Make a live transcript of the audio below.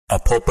a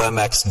Pulp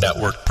MX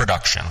Network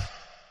production.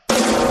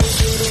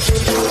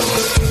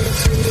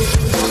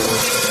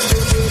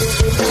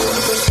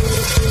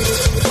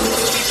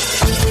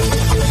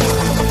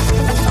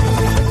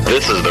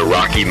 This is the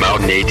Rocky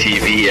Mountain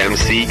ATV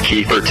MC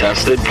Kiefer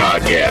Tested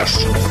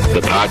Podcast, the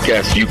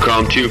podcast you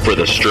come to for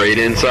the straight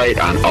insight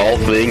on all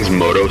things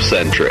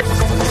moto-centric.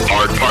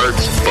 Hard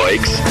parts,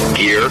 bikes,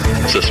 gear,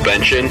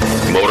 suspension,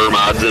 motor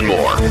mods, and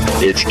more.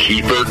 It's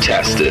Kiefer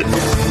Tested.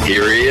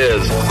 Here he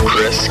is,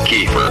 Chris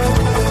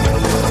Kiefer.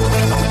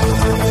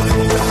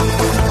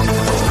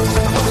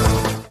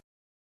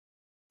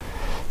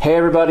 Hey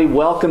everybody,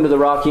 welcome to the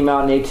Rocky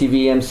Mountain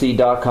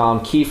ATVMC.com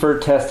Kiefer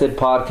Tested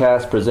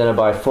Podcast presented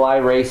by Fly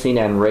Racing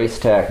and Race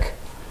Tech.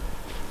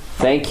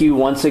 Thank you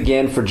once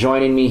again for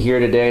joining me here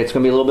today. It's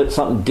going to be a little bit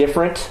something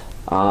different.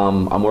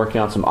 I'm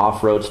working on some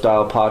off-road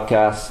style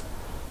podcasts.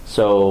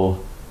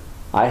 So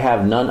I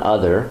have none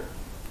other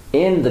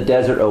in the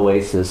desert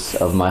oasis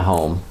of my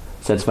home.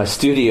 Since my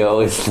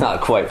studio is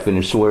not quite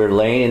finished, we're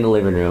laying in the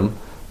living room.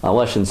 Well,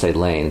 I shouldn't say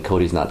laying.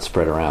 Cody's not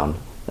spread around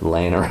and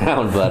laying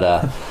around,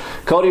 but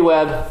Cody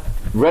Webb,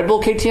 Red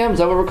Bull KTM, is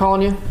that what we're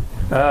calling you?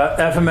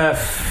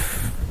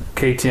 FMF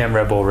KTM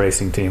Red Bull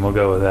Racing Team, we'll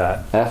go with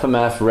that.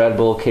 FMF Red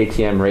Bull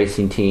KTM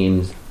Racing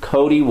Team's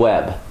Cody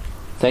Webb.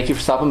 Thank you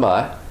for stopping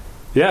by.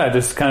 Yeah, it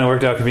just kind of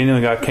worked out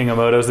conveniently. Got King of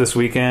Motos this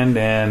weekend,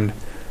 and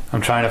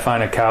I'm trying to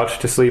find a couch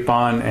to sleep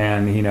on,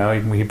 and you know,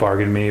 he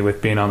bargained me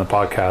with being on the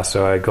podcast,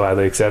 so I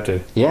gladly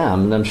accepted. Yeah,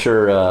 I'm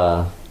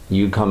sure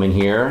you coming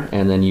here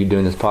and then you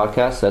doing this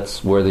podcast,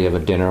 that's worthy of a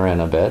dinner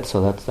and a bed,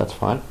 so that's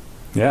fine.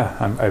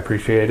 Yeah, I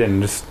appreciate it,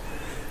 and just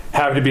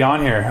happy to be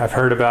on here. I've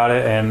heard about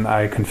it, and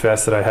I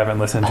confess that I haven't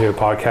listened to a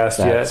podcast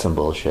yet. That's some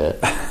bullshit.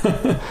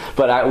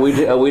 But we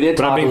did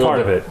but talk I'm being a little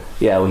part bit. of it.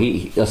 Yeah,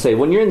 I'll say,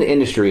 when you're in the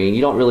industry and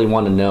you don't really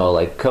want to know,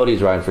 like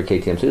Cody's riding for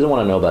KTM, so he doesn't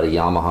want to know about a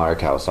Yamaha or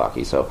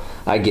Kawasaki, so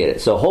I get it.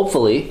 So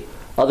hopefully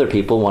other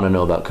people want to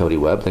know about Cody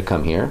Webb that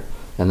come here,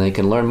 and they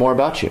can learn more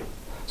about you.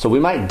 So we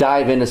might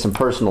dive into some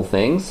personal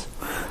things.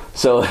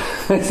 So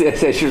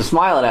you're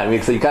smiling at me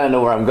because you kind of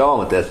know where I'm going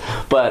with this.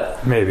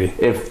 But maybe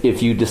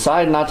if you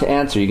decide not to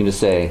answer, you can just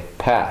say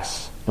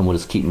pass, and we'll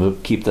just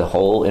keep the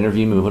whole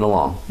interview moving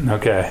along.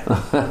 Okay.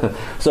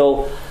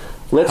 So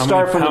let's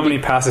start from how many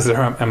passes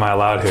am I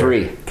allowed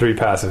here? 3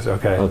 passes.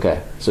 Okay.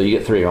 Okay. So you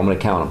get 3. I'm going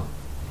to count them.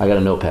 I got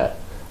a notepad.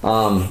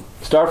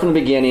 Start from the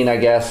beginning, I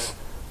guess.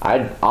 I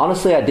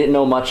didn't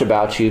know much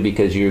about you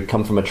because you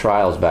come from a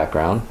trials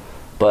background.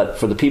 But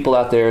for the people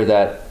out there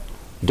that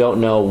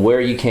don't know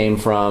where you came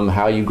from,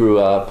 how you grew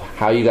up,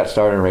 how you got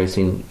started in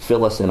racing,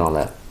 fill us in on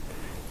that.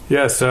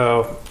 Yeah,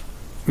 so,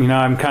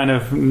 I'm kind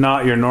of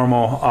not your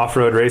normal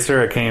off-road racer.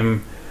 I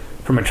came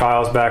from a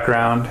trials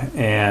background,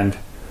 and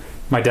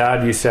my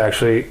dad used to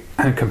actually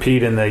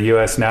compete in the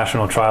U.S.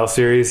 National Trial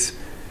Series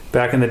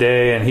back in the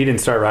day, and he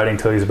didn't start riding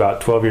until he was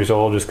about 12 years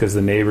old just because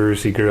the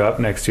neighbors he grew up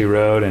next to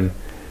rode, and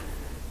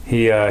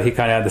he kind of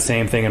had the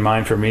same thing in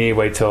mind for me.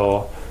 Wait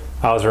till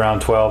I was around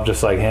 12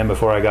 just like him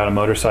before I got a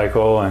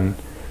motorcycle, and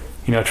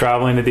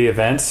traveling to the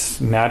events,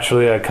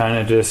 naturally I kind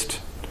of just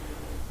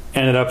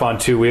ended up on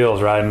 2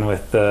 wheels riding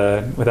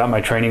without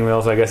my training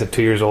wheels, I guess, at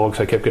 2 years old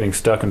because I kept getting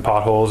stuck in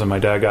potholes, and my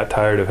dad got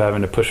tired of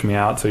having to push me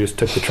out, so he just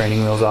took the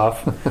training wheels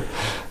off.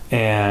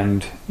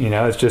 And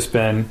it's just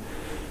been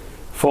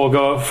full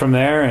go from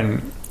there,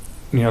 and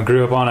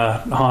grew up on a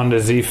Honda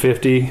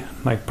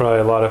Z50 like probably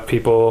a lot of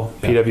people.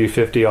 Yeah.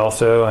 PW50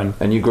 also,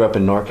 and you grew up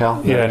in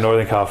NorCal? Yeah,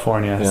 Northern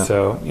California. Yeah.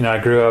 So I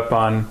grew up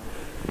on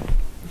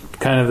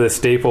kind of the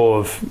staple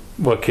of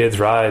what kids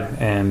ride,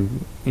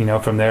 and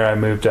from there I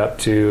moved up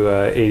to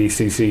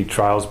 80cc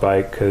trials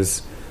bike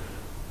because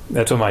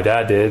that's what my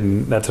dad did,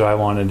 and that's what I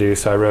wanted to do.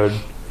 So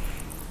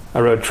I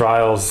rode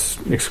trials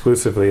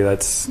exclusively.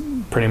 That's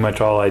pretty much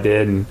all I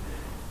did. And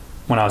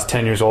when I was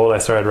 10 years old, I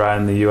started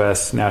riding the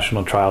U.S.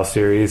 National Trial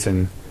Series.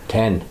 And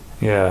 10?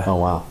 Yeah. Oh,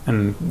 wow.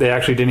 And they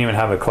actually didn't even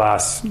have a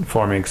class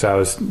for me because I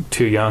was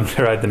too young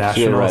to ride the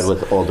Nationals. You ride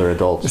with older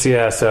adults. So,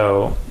 yeah,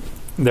 so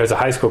there's a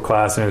high school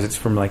class, and it's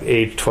from like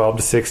age 12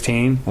 to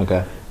 16.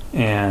 Okay.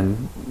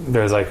 And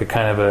there's like a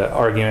kind of an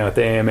argument with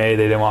the AMA. They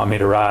didn't want me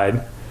to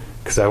ride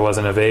because I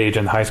wasn't of age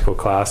in the high school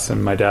class.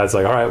 And my dad's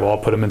like, all right, well, I'll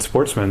put him in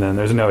sportsman then.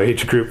 There's no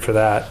age group for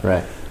that.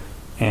 Right.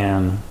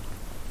 And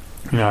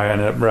I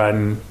ended up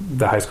riding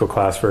the high school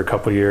class for a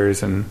couple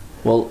years. And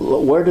well,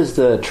 where does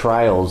the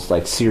trials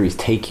series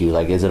take you?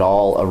 Is it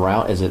all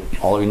around? Is it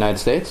all over the United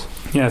States?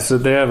 Yeah, so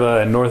they have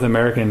a North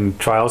American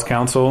Trials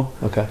Council.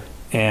 Okay.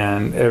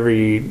 And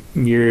every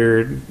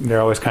year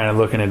they're always kind of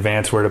looking in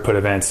advance where to put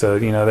events. So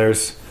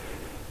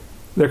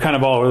they're kind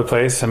of all over the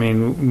place. I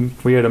mean,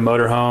 we had a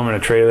motorhome and a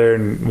trailer,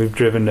 and we've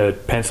driven to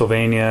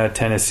Pennsylvania,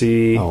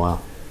 Tennessee. Oh wow.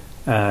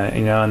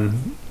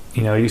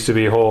 It used to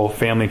be whole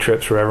family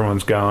trips where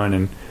everyone's going,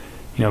 and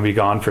be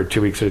gone for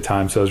 2 weeks at a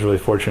time. So I was really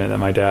fortunate that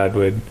my dad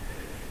would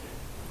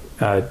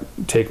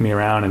take me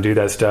around and do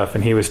that stuff.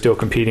 And he was still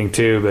competing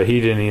too, but he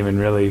didn't even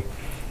really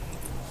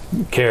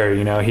care.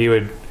 He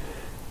would.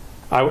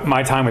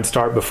 My time would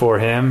start before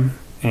him,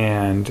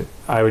 and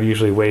I would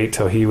usually wait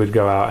till he would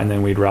go out, and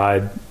then we'd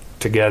ride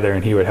together,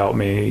 and he would help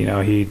me. You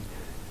know, he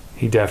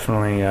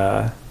definitely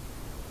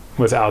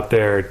was out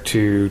there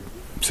to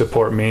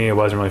support me. It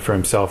wasn't really for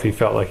himself. He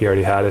felt like he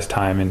already had his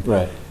time, and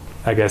right.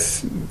 I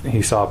guess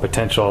he saw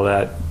potential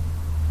that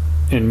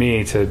in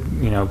me to,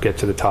 you know, get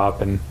to the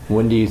top. And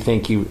when do you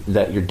think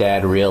that your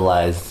dad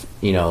realized,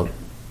 you know,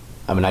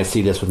 I mean, I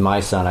see this with my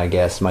son, I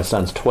guess. My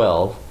son's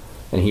 12,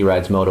 and he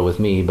rides moto with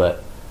me,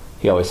 but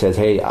he always says,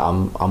 hey,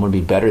 I'm going to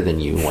be better than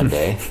you one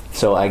day.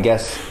 So I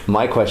guess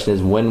my question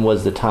is, when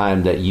was the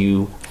time that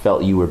you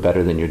felt you were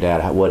better than your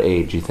dad? What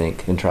age, you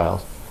think, in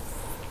trials?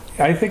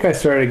 I think I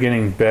started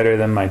getting better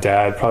than my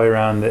dad probably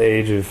around the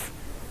age of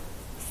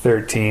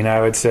 13,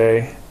 I would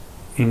say.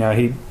 You know,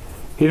 he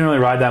didn't really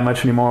ride that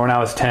much anymore. When I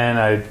was 10,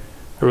 I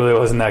really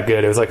wasn't that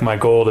good. It was like my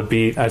goal to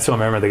beat. I still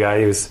remember the guy.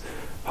 He was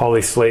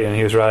Holly Slayton.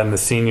 He was riding the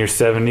senior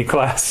 70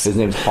 class. His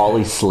name's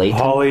Holly Slayton?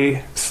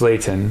 Holly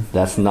Slayton.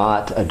 That's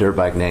not a dirt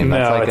bike name.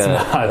 That's no, like it's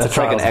not. That's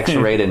like an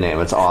X-rated name.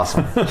 It's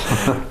awesome.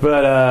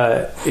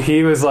 But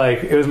he was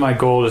like, it was my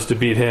goal just to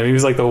beat him. He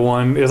was like it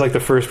was like the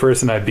first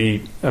person I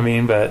beat. I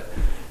mean, but,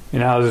 you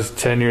know, I was just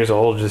 10 years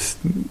old. Just,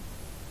 you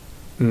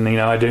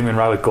know, I didn't even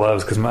ride with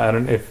gloves because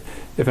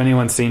if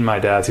anyone's seen my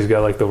dad, he's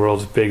got like the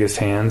world's biggest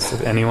hands,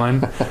 if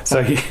anyone.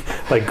 So he,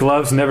 like,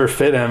 gloves never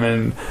fit him,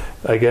 and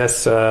I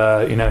guess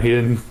you know, he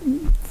didn't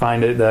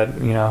find it that,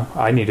 you know,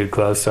 I needed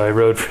gloves, so I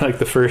rode for like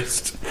the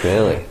first.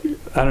 Really?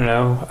 I don't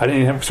know. I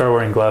didn't even start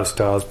wearing gloves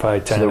till I was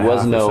probably 10. So there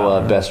was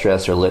no best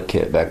dress or lit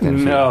kit back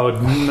then. No,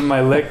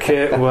 my lit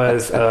kit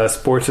was a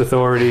Sports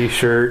Authority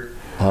shirt.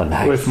 Oh,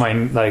 nice. With my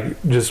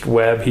like just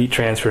Webb heat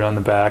transferred on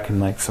the back and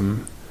like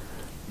some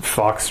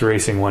Fox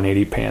Racing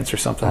 180 pants or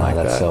something like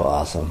that. That's so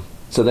awesome.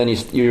 So then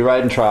you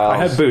ride in trials. I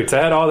had boots.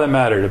 I had all that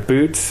mattered.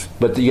 Boots.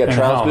 But you got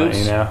trials helmet, boots?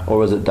 You know? Or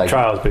was it like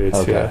trials boots?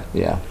 Okay.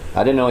 Yeah.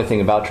 I didn't know anything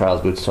about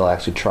trials boots until I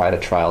actually tried a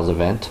trials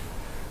event.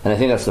 And I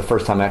think that's the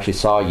first time I actually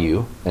saw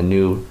you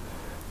and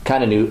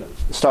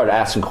started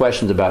asking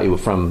questions about you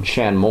from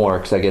Shan Moore,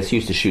 because I guess he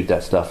used to shoot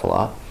that stuff a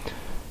lot.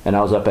 And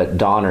I was up at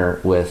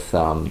Donner with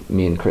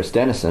me and Chris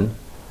Dennison,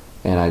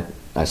 and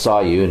I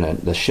saw you, and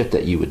the shit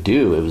that you would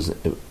do, it was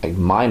like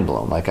mind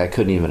blown. Like, I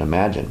couldn't even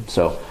imagine.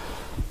 So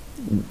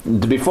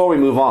before we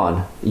move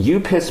on, you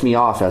pissed me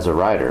off as a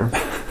rider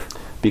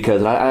because,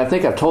 and I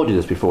think I've told you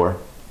this before,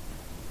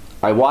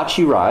 I watch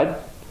you ride.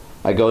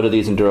 I go to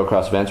these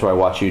Endurocross events where I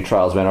watch you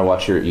trials event, I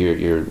watch your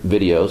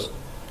videos,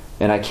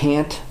 and I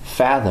can't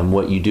fathom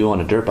what you do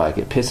on a dirt bike.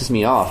 It pisses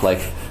me off. Like,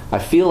 I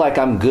feel like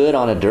I'm good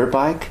on a dirt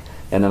bike,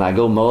 and then I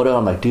go moto,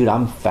 I'm like, dude,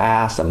 I'm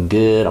fast, I'm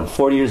good, I'm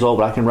 40 years old,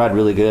 but I can ride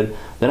really good.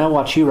 Then I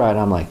watch you ride, and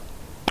I'm like,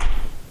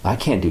 I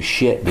can't do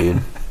shit,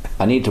 dude.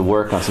 I need to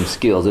work on some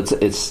skills.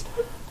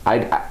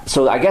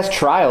 So I guess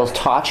trials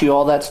taught you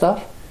all that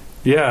stuff?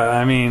 Yeah,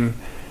 I mean,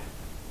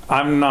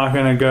 I'm not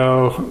going to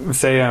go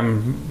say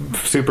I'm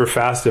super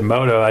fast at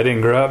moto. I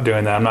didn't grow up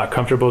doing that. I'm not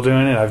comfortable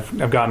doing it.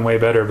 I've gotten way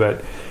better.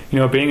 But, you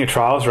know, being a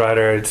trials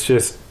rider, it's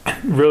just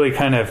really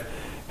kind of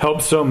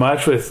helps so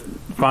much with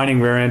finding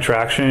rear end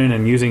traction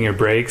and using your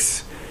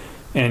brakes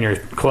and your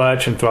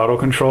clutch and throttle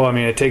control. I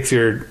mean, it takes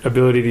your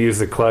ability to use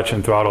the clutch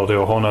and throttle to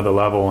a whole nother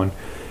level. And,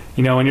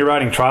 you know, when you're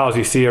riding trials,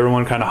 you see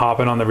everyone kind of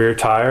hopping on the rear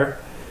tire.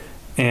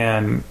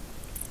 And,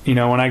 you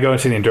know, when I go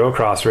into the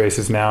Endurocross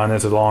races now and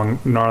there's a long,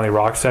 gnarly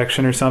rock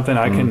section or something,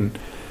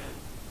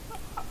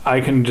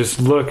 I can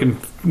just look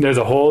and there's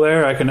a hole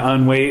there. I can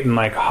unweight and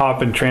like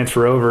hop and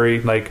transfer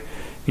over like,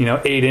 you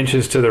know, 8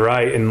 inches to the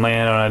right and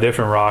land on a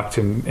different rock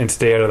and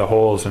stay out of the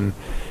holes. And,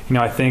 you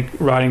know, I think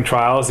riding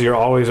trials, you're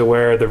always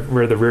aware of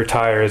where the rear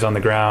tire is on the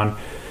ground.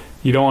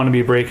 You don't want to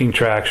be breaking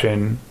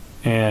traction,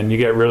 and you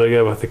get really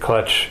good with the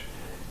clutch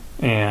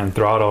and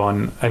throttle,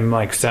 and I'm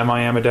like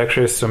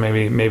semi-ambidextrous, so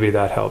maybe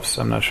that helps.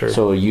 I'm not sure.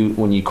 So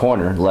when you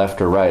corner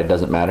left or right, it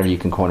doesn't matter. You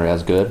can corner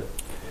as good.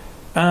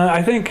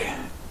 I think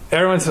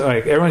everyone's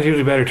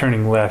usually better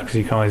turning left because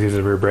you can always use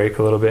the rear brake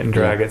a little bit and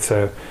drag it.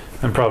 So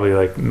I'm probably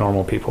like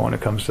normal people when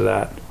it comes to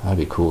that. That'd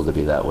be cool to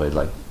be that way,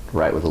 like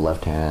right with the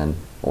left hand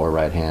or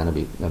right hand.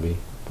 That'd be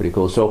pretty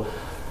cool. So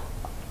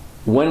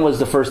when was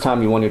the first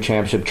time you won your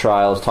championship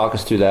trials? Talk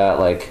us through that.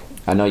 Like,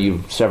 I know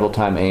you're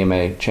several-time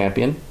AMA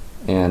champion,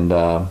 and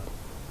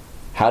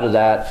how did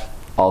that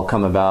all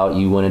come about?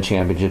 You win a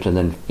championship and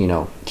then, you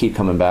know, keep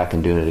coming back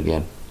and doing it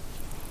again.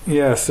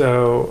 Yeah,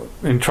 so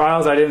in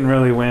trials I didn't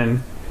really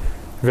win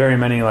very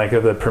many like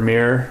of the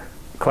premier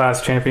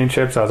class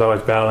championships. I was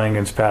always battling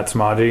against Pat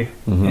Smodgy.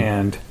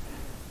 And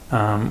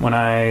when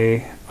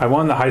I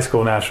won the high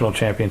school national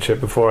championship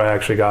before I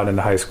actually got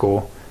into high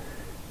school,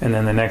 and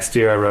then the next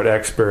year I rode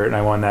expert and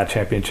I won that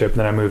championship, and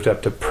then I moved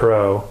up to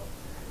pro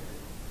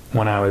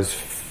when I was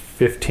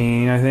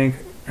 15, I think,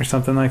 or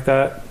something like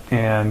that.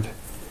 And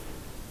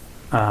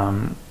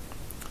I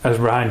was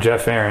behind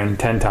Jeff Aaron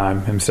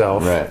 10-time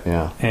himself. Right,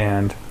 yeah.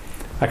 And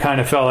I kind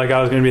of felt like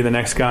I was going to be the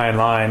next guy in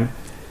line.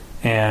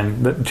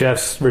 And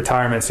Jeff's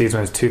retirement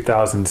season was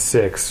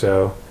 2006,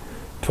 so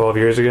 12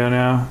 years ago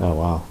now. Oh,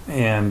 wow.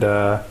 And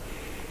I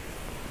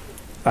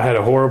had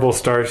a horrible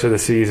start to the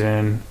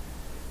season.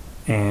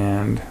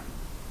 And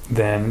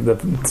then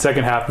the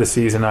second half of the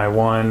season I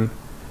won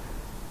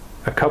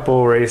a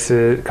couple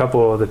races, a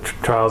couple of the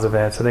trials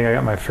events. I think I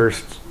got my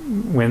first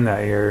win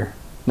that year.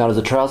 Now, does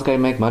the trials guy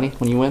make money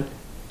when you win?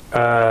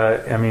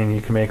 I mean,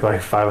 you can make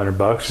like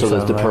 $500.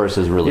 So the purse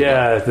is really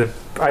good.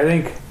 I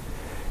think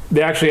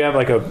they actually have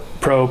like a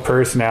pro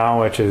purse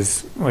now, which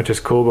is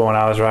cool. But when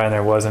I was riding,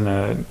 there wasn't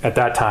at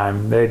that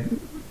time.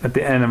 At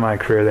the end of my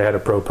career, they had a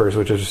pro purse,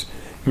 which is,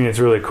 I mean, it's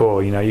really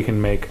cool. You know, you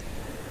can make,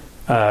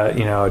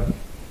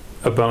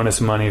 a bonus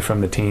money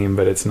from the team,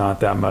 but it's not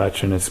that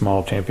much, and a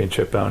small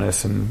championship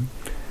bonus and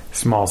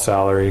small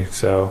salary.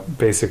 So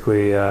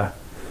basically, I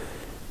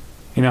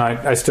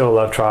still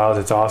love trials.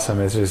 It's awesome.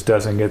 It just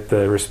doesn't get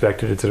the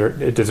respect it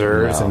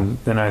deserves. No. And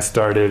then I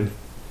started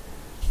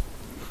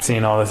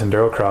seeing all this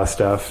Endurocross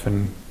stuff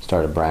and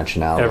started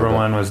branching out.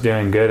 Everyone was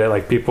doing good at,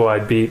 like, people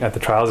I'd beat at the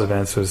trials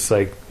events was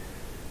like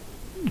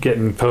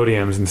getting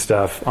podiums and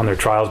stuff on their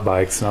trials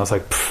bikes, and I was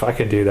like, I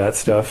could do that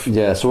stuff.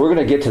 Yeah, so we're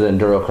going to get to the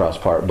Endurocross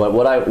part, but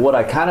what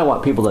I kind of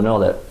want people to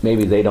know that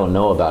maybe they don't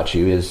know about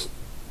you is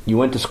you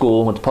went to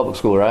public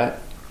school, right?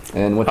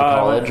 And went to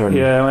college?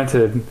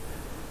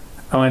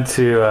 I went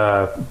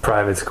to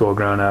private school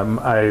growing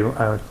up.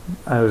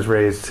 I was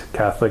raised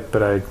Catholic,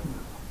 but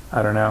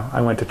I don't know. I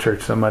went to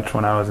church so much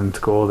when I was in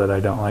school that I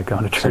don't like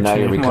going to church anymore. So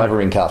now you're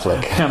recovering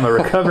Catholic. I'm a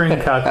recovering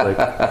Catholic.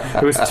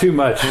 It was too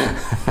much.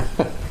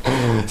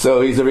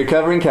 So he's a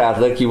recovering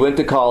Catholic. You went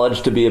to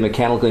college to be a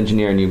mechanical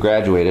engineer, and you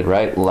graduated,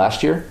 right,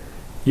 last year?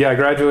 Yeah, I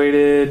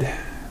graduated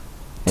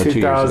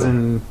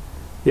 2000.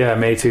 Yeah,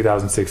 May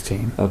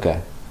 2016.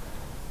 Okay.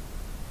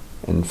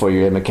 And for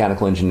your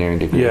mechanical engineering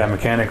degree? Yeah,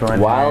 mechanical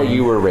engineering. While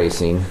you were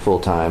racing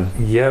full-time?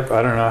 Yep,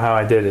 I don't know how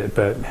I did it,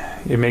 but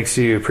it makes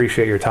you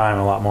appreciate your time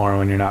a lot more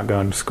when you're not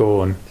going to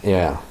school and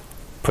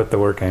put the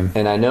work in.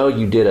 And I know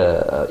you did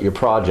your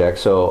project,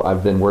 so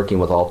I've been working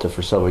with Alta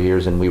for several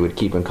years, and we would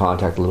keep in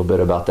contact a little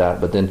bit about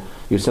that, but then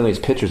you send these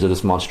pictures of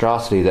this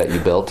monstrosity that you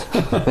built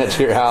at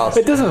your house.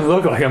 It doesn't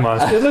look like a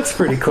monster. It looks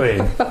pretty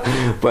clean.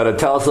 But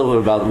tell us a little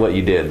bit about what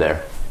you did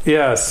there.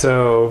 Yeah,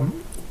 so...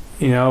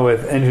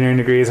 with engineering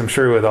degrees, I'm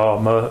sure with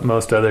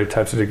most other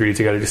types of degrees,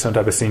 you got to do some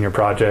type of senior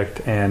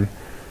project. And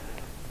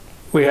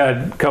we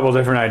had a couple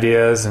different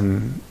ideas,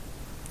 and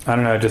I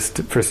don't know,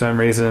 just for some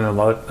reason, an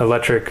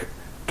electric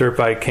dirt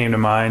bike came to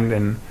mind,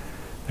 and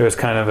there was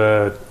kind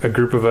of a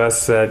group of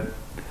us that,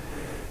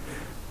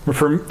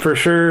 for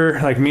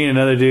sure, like me and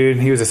another dude,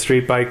 he was a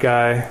street bike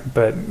guy,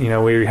 but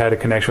we had a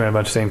connection with a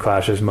bunch of same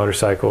classes,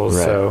 motorcycles.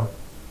 Right. So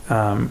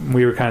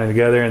we were kind of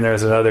together, and there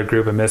was another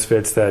group of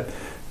misfits that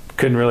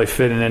couldn't really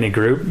fit in any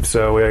group,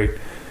 so we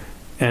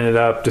ended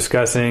up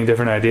discussing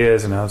different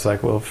ideas, and I was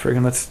like, well,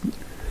 friggin'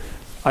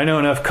 I know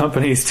enough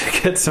companies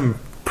to get some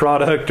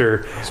product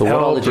or so what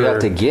all did you have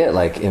to get,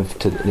 like,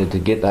 to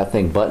get that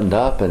thing buttoned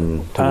up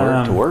and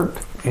to work?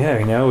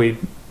 Yeah, we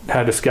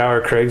had to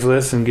scour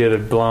Craigslist and get a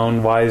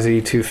blown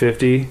YZ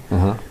 250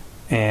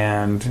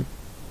 and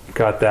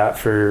got that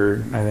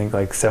for, I think,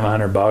 like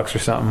 $700 or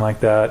something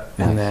like that.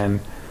 Nice. And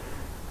then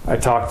I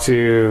talked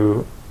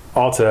to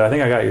Alta. I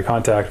think I got your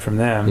contact from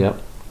them.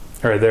 Yep.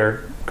 Or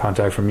their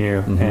contact from you.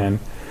 And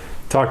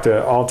talked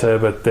to Alta,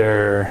 but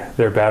their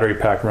battery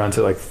pack runs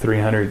at like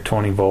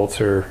 320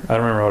 volts, or I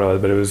don't remember what it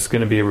was, but it was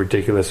going to be a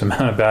ridiculous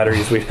amount of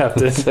batteries we'd have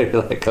to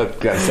settle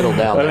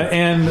down there.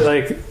 And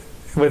like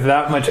with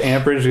that much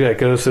amperage that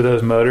goes to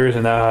those motors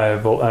and that high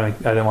of volt, I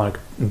didn't want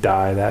to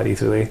die that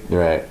easily.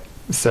 Right.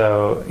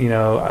 So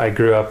I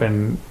grew up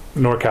in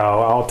NorCal.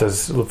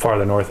 Alta's a little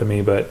farther north of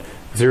me, but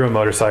Zero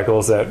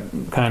Motorcycles that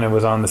kind of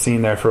was on the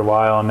scene there for a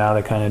while, and now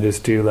they kind of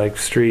just do like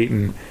street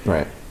and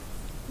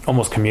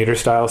almost commuter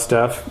style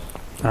stuff.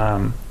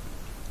 I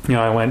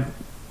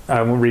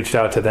reached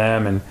out to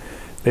them, and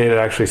they had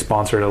actually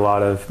sponsored a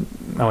lot of,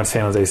 I went to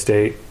San Jose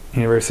State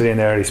University, and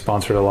they already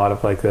sponsored a lot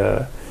of like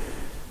the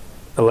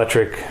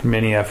electric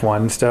mini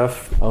F1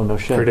 stuff. Oh, no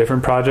shit. For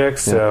different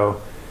projects. Yeah.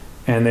 So,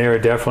 and they were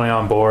definitely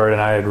on board,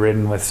 and I had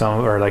ridden with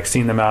some, or like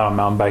seen them out on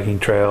mountain biking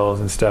trails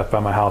and stuff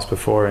by my house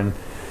before, and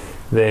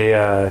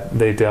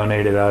they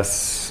donated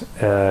us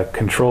a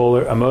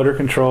motor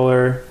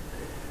controller,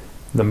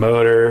 the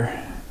motor,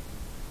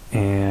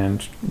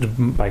 and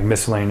like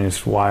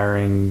miscellaneous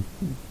wiring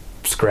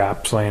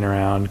scraps laying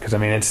around, because I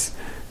mean it's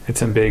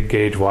some big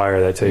gauge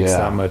wire that takes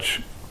that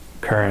much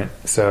current.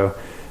 So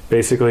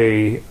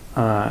basically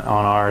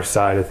on our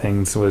side of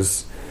things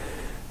was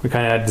we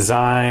kind of had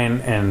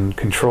design and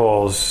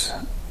controls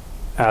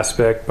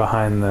aspect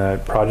behind the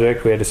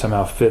project. We had to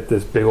somehow fit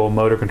this big old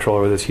motor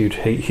controller with this huge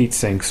heat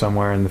sink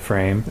somewhere in the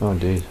frame. Oh,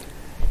 dude.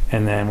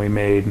 And then we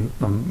made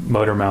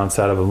motor mounts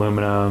out of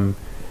aluminum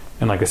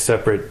and like a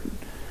separate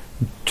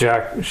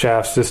jack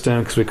shaft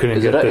system because we couldn't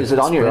is it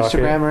on your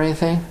Instagram or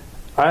anything?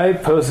 I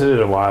posted it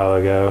a while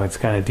ago. It's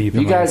kind of deep.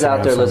 You guys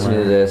out there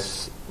listening to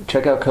this,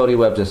 check out Cody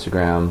Webb's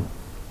Instagram,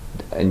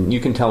 and you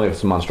can tell me if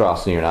it's a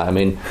monstrosity or not. I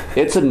mean,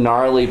 it's a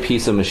gnarly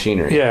piece of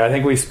machinery. Yeah, I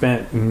think we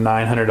spent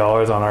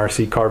 $900 on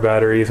RC car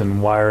batteries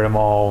and wired them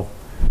all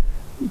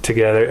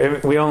together.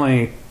 We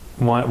only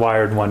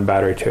wired one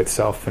battery to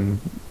itself and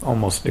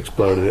almost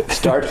exploded it.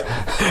 Start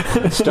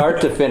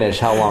to finish,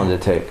 how long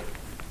did it take?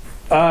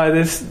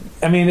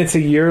 It's a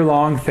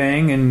year-long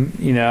thing, and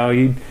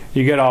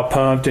you get all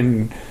pumped,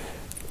 and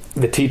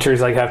the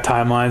teachers like have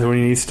timelines when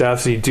you need stuff,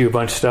 so you do a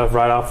bunch of stuff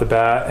right off the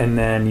bat, and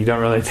then you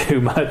don't really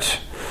do much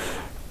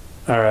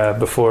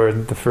before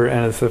the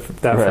end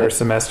of that first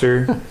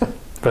semester.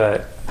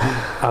 But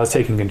I was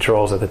taking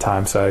controls at the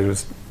time, so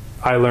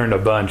I learned a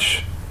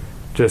bunch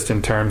just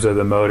in terms of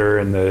the motor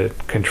and the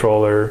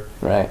controller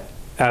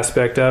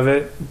aspect of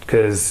it,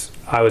 because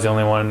I was the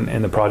only one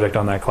in the project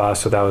on that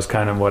class, so that was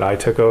kind of what I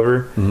took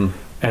over. Mm-hmm.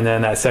 And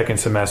then that second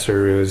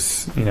semester, it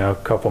was a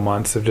couple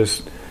months of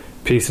just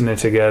piecing it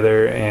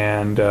together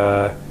and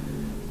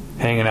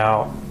hanging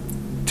out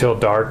till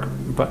dark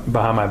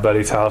behind my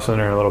buddy's house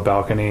under a little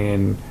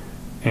balcony,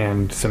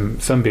 and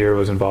some beer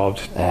was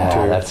involved.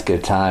 That's a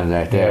good time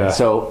right there. Yeah.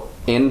 So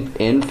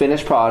in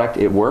finished product,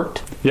 it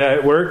worked? Yeah,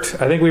 it worked.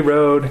 I think we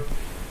rode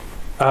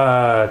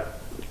 12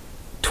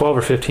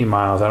 or 15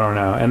 miles, I don't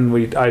know. And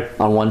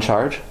on one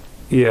charge?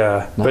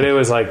 Yeah, nice. But it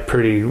was like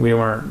we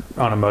weren't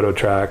on a moto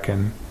track,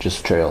 and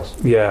just trails.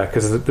 Yeah,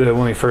 because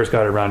when we first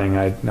got it running,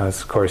 I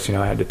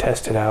had to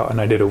test it out,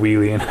 and I did a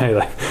wheelie, and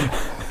I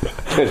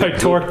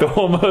torqued the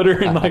whole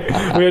motor, and we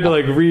had to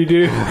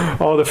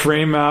redo all the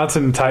frame mounts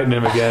and tighten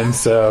them again.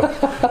 So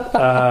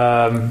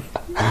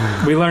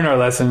we learned our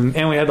lesson,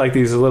 and we had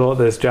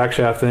this jack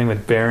shaft thing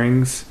with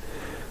bearings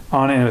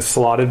on it, and it was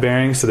slotted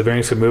bearings, so the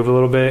bearings could move a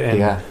little bit.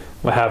 And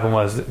what happened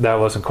was that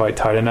wasn't quite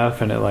tight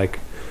enough, and it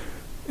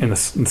and the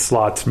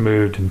slots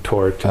moved and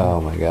torqued.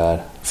 Oh my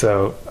god!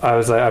 So I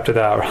was like, after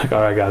that, we're like,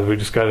 all right, guys, we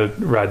just got to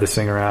ride this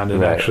thing around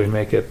and actually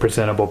make it a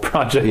presentable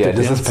project. Yeah,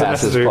 just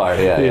pass this part.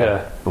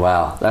 Yeah.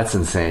 Wow, that's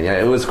insane. Yeah,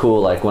 it was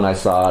cool. Like when I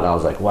saw it, I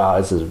was like, wow,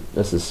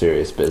 this is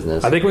serious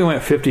business. I think we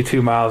went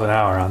 52 miles an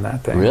hour on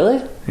that thing.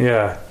 Really?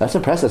 Yeah, that's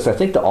impressive. So I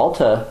think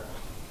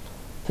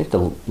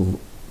the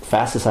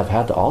fastest I've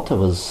had the Alta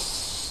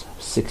was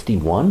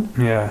 61.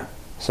 Yeah.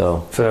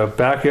 So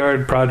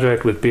backyard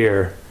project with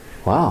beer.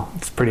 Wow.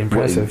 It's pretty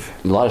impressive.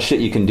 A lot of shit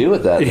you can do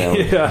with that.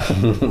 Yeah.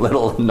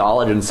 Little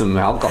knowledge and some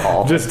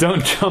alcohol. Just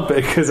don't jump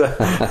it, because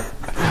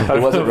I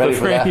wasn't ready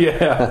for that.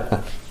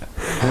 Yeah.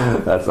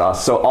 That's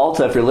awesome. So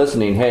Alta, if you're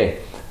listening, hey,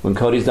 when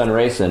Cody's done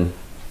racing,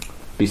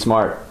 be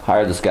smart.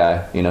 Hire this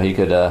guy. He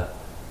could,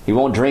 he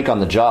won't drink on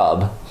the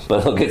job,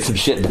 but he'll get some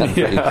shit done for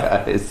you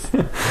guys.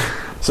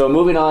 So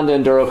moving on to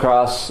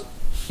Endurocross,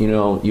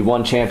 you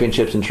won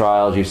championships and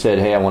trials. You said,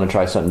 hey, I want to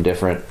try something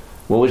different.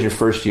 What was your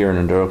first year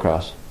in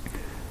Endurocross?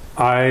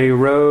 I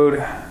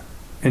rode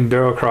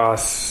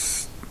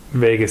Endurocross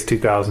Vegas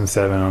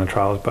 2007 on a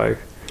trials bike.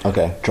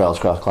 Okay, trials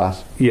cross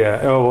class. Yeah.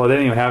 Oh well, they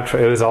didn't even have.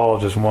 It was all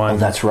just one. Oh,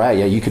 that's right.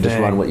 Yeah, you could just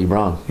run what you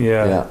brung.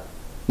 Yeah.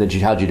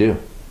 How'd you do?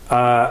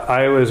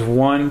 I was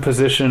one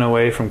position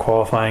away from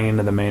qualifying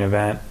into the main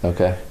event.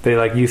 Okay.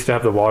 They used to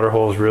have the water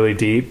holes really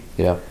deep.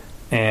 Yeah.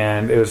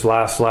 And it was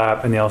last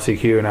lap in the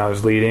LCQ, and I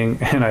was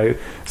leading, and I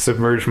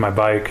submerged my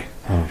bike.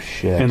 Oh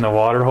shit! In the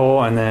water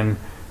hole, and then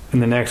in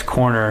the next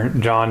corner,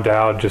 John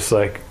Dowd just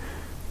I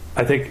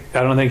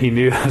don't think he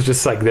knew I was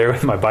just there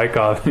with my bike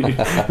off.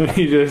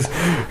 He just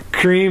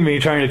creamed me,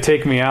 trying to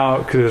take me out,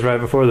 because it was right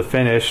before the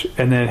finish,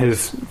 and then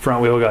his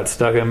front wheel got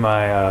stuck in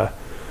my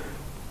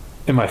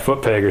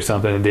foot peg or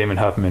something, and Damon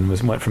Huffman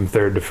went from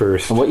third to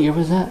first. And what year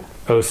was that?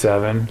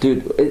 2007.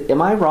 Dude,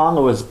 am I wrong,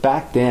 or was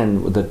back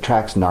then the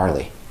track's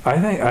gnarly?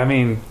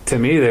 To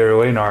me they were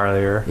way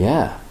gnarlier.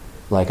 Yeah.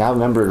 I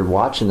remember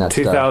watching that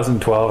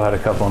 2012 had a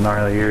couple of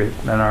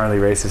gnarly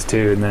races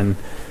too, and then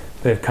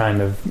they've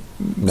kind of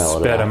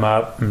sped them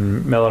up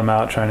and mellowed them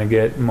out, trying to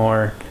get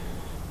more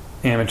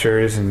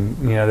amateurs. And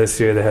this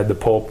year they had the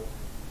Pulp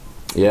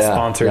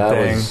sponsored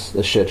thing. That was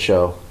a shit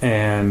show.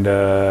 And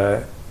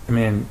it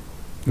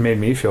made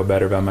me feel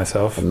better about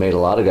myself. It made a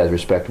lot of guys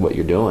respect what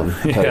you're doing.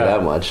 Tell you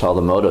that much. All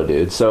the moto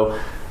dudes. So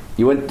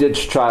you did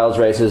trials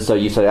races. So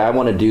you said, I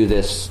want to do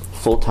this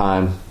full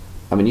time.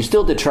 You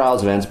still did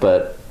trials events,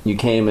 but you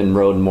came and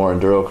rode more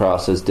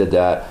Endurocrosses, did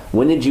that.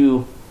 When did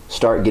you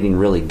start getting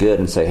really good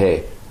and say,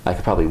 hey, I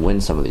could probably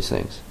win some of these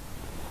things?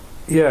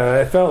 Yeah,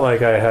 I felt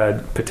like I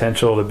had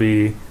potential to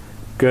be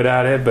good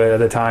at it, but at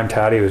the time,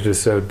 Taddy was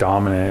just so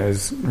dominant. It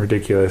was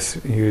ridiculous.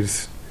 He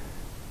was,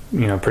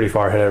 pretty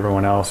far ahead of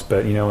everyone else,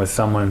 but, with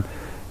someone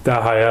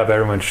that high up,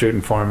 everyone's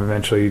shooting for him.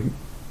 Eventually,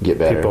 get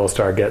better. People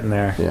start getting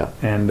there. Yeah.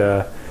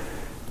 And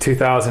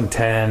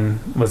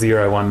 2010 was the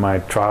year I won my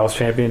trials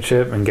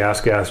championship, and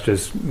Gas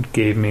just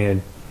gave me a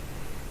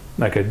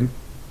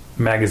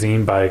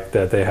magazine bike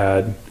that they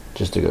had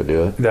just to go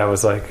do it. That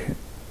was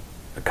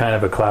kind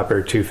of a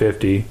clapper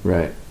 250.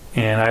 Right.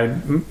 And I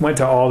went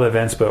to all the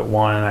events but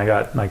one, and I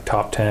got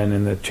top 10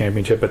 in the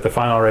championship. At the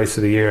final race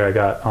of the year, I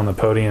got on the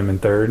podium in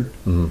third.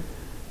 Mm-hmm.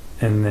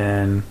 And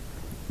then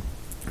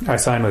I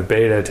signed with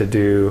Beta to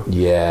do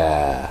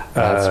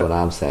that's what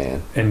I'm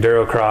saying,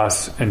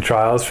 Endurocross and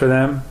trials for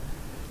them.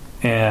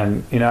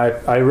 And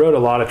I rode a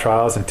lot of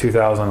trials in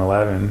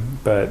 2011,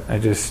 but I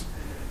just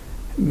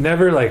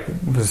never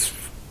was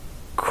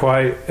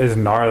quite as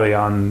gnarly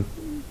on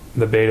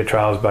the Beta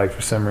trials bike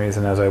for some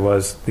reason as I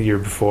was the year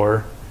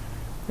before.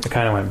 it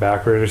kind of went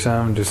backwards or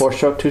something. Just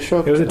 4-stroke,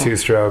 2-stroke? It was a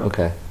 2-stroke.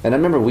 Okay. And I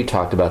remember we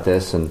talked about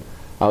this, and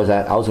I was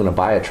going to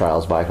buy a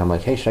trials bike. I'm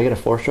like, hey, should I get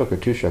a 4-stroke or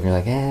 2-stroke?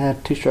 And you're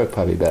like, 2-stroke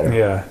probably better.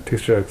 Yeah,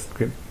 2-strokes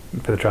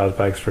for the trials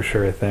bikes for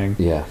sure, I think.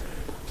 Yeah.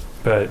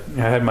 But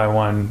I had my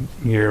one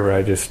year where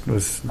I just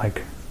was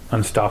like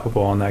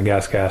unstoppable on that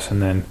gas,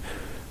 and then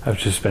I've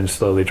just been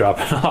slowly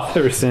dropping off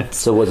ever since.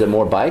 So was it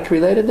more bike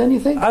related then, you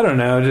think? I don't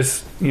know.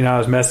 Just, I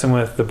was messing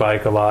with the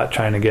bike a lot,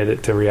 trying to get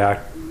it to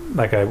react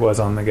like I was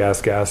on the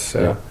gas.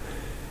 So,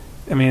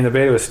 yeah. I mean, the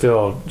Beta was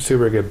still a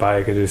super good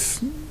bike. I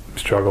just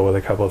struggled with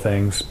a couple of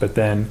things. But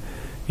then,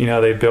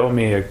 they built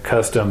me a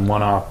custom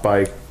one-off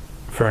bike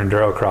for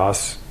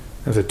Endurocross.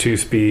 It was a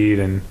 2-speed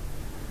and...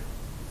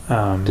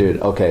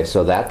 Dude, okay,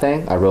 so that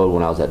thing I rode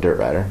when I was at Dirt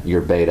Rider.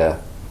 Your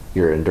Beta,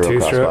 your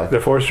Endurocross bike. The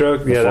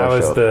 4-stroke? Yeah, that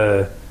was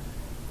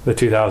the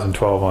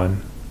 2012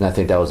 one. And I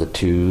think that was a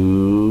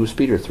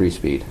 2-speed or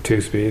 3-speed?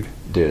 2-speed.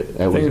 Dude,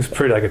 I think it was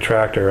pretty like a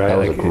tractor, right? That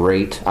was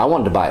great. I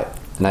wanted to buy it.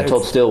 And I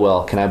told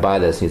Stillwell, can I buy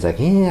this? He's like,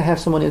 yeah, I have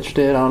someone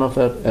interested. I don't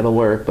know if it'll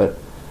work, but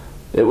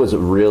it was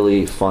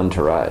really fun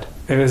to ride.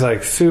 It was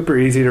like super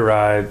easy to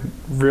ride,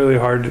 really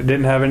hard. It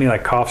didn't have any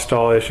like cough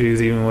stall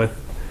issues, even with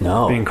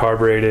being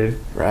carbureted.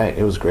 Right,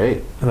 it was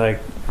great.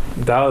 Like,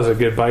 that was a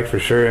good bike for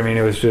sure. I mean,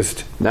 it was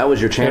just... That was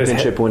your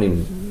championship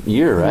winning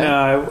year, right?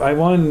 No, I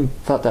won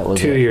thought that was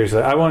 2 years.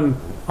 I won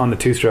on the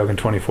 2-stroke in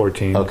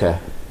 2014. Okay.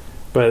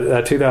 But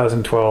that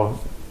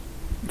 2012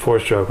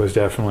 4-stroke was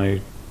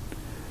definitely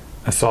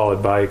a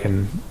solid bike,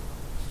 and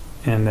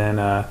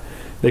then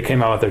they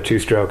came out with their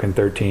 2-stroke in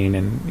 13,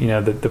 and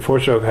the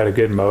 4-stroke had a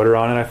good motor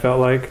on it. I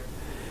felt like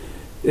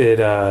it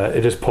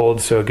just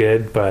pulled so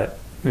good, but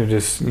it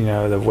just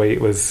the weight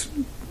was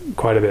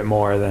quite a bit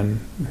more than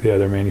the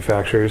other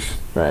manufacturers.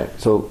 Right.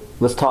 So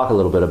let's talk a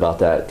little bit about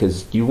that,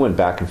 because you went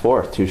back and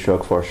forth: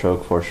 2-stroke,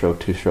 4-stroke, 4-stroke,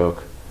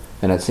 2-stroke,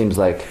 and it seems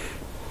like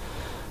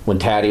when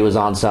Taddy was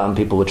on something,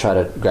 people would try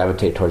to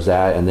gravitate towards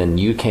that, and then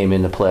you came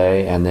into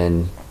play, and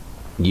then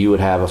you would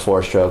have a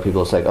 4-stroke.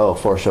 People would say, oh,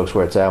 4-stroke's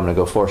where it's at. I'm going to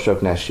go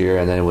 4-stroke next year,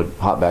 and then it would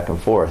hop back and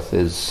forth.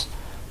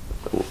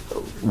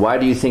 Why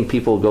do you think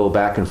people go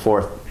back and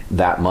forth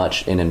that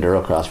much in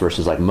Endurocross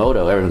versus like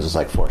Moto? Everyone's just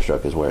like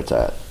 4-stroke is where it's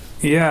at.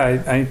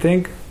 Yeah, I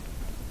think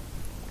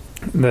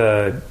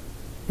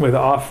with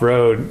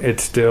off-road,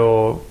 it's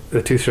still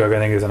the 2-stroke I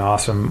think is an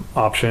awesome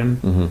option.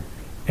 Mm-hmm.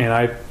 And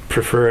I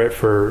prefer it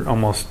for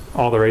almost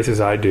all the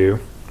races I do.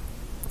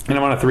 And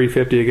I'm on a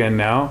 350 again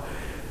now.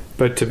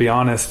 But to be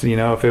honest,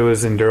 if it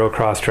was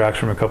Endurocross tracks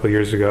from a couple of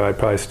years ago, I'd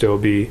probably still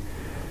be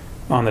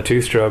on the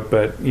 2-stroke.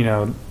 But,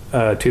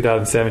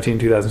 2017,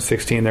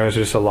 2016, there was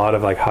just a lot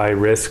of like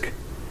high-risk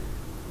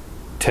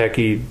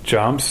techie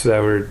jumps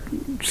that were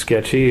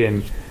sketchy,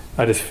 and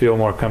I just feel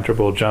more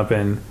comfortable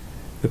jumping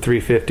the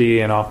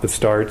 350, and off the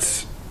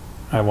starts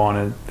I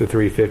wanted the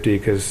 350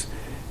 because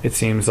it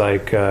seems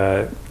like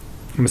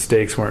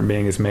mistakes weren't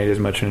being as made as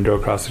much in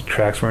Endurocross. The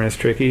tracks weren't as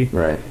tricky.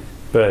 Right.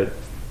 But,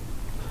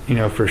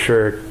 for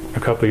sure, a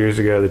couple of years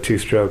ago, the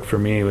 2-stroke for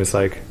me was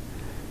like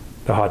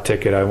the hot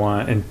ticket. I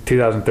won in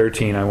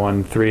 2013. I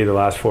won 3 of the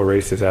last 4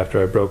 races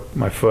after I broke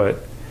my foot,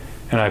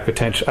 and I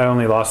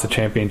only lost the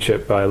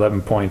championship by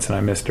 11 points, and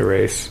I missed a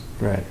race.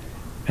 Right.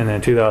 And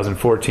then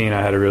 2014,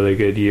 I had a really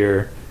good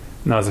year,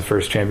 and that was the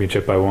first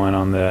championship I won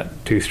on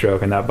that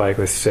 2-stroke, and that bike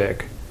was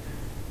sick.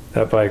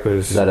 That bike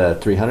was... Is that a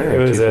 300? It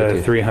was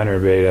a 300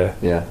 Beta.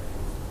 Yeah.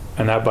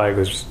 And that bike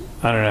was,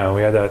 I don't know,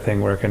 we had that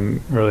thing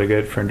working really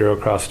good for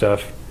Endurocross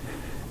stuff.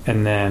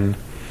 And then,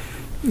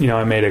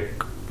 I made a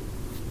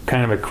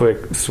kind of a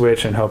quick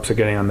switch in hopes of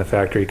getting on the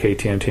factory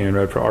KTM team and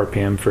rode for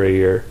RPM for a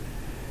year.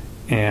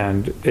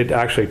 And it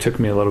actually took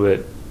me a little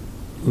bit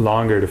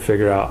longer to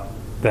figure out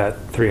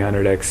that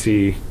 300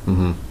 XC.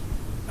 Mm-hmm.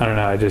 I don't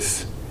know,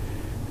 it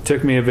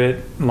took me a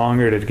bit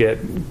longer to get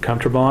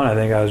comfortable on. I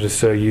think I was just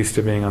so used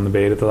to being on the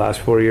Beta the last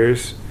 4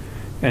 years.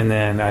 And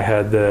then I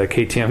had the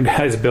KTM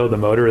guys build the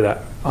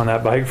motor on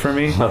that bike for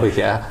me. Oh,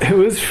 yeah. It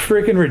was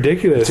freaking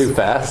ridiculous. Too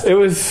fast? It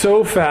was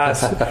so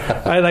fast.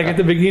 I at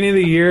the beginning of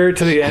the year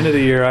to the end of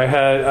the year,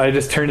 I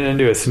just turned it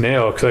into a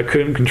snail because I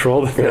couldn't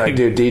control the thing. You're like,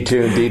 dude,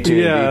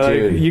 detune. Yeah,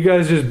 like, you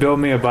guys just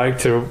build me a bike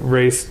to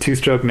race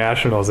 2-stroke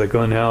nationals at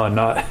Glen Helen,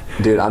 not...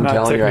 Dude, I'm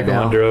telling you right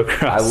now,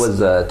 Endurocross. I was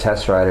a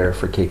test rider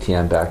for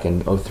KTM back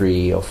in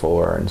 03,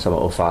 04, and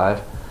some 05.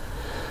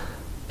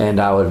 And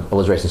I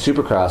was racing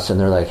Supercross, and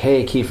they're like,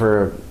 hey,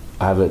 Kiefer,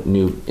 I have a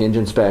new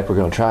engine spec. We're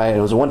going to try it. And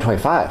it was a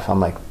 125. I'm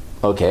like,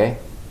 okay.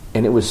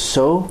 And it was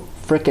so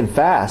freaking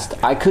fast.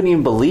 I couldn't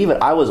even believe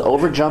it. I was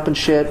over jumping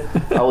shit.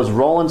 I was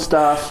rolling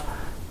stuff.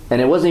 And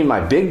it wasn't even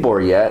my big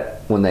bore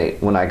yet when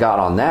I got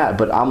on that.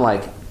 But I'm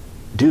like,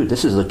 dude,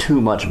 this is a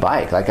too much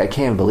bike. Like, I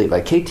can't believe it.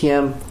 Like,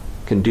 KTM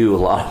can do a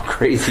lot of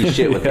crazy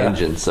shit with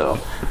engines. So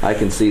I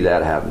can see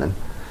that happening.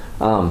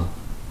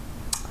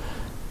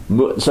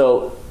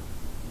 So...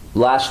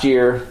 Last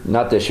year,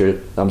 not this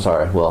year, I'm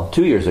sorry,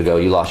 2 years ago,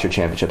 you lost your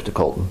championship to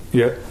Colton.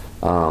 Yep.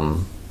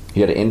 You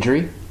had an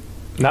injury?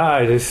 Nah,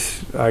 I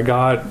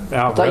got out.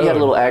 I thought you had a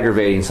little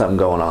aggravating something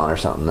going on or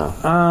something, though.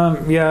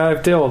 Yeah,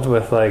 I've dealt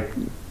with like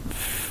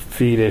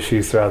feet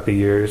issues throughout the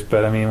years,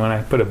 but I mean, when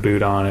I put a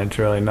boot on, it's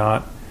really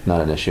not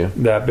an issue.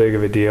 That big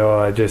of a deal.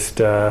 I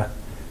just, I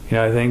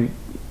think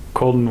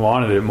Colton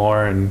wanted it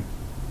more, and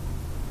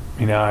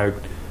I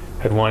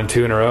had 1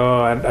 2 in a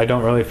row. I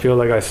don't really feel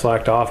like I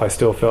slacked off. I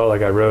still felt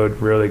like I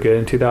rode really good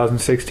in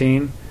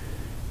 2016.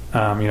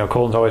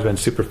 Colton's always been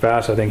super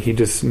fast. I think he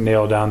just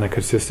nailed down the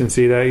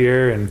consistency that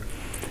year.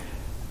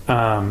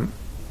 And,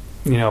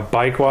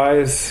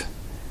 bike-wise,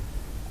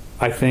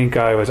 I think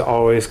I was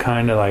always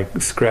kind of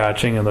like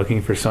scratching and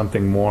looking for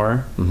something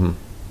more. Mm-hmm.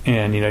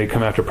 And, you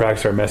come after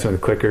practice, start messing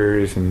with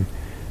clickers and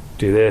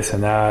do this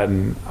and that.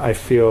 And I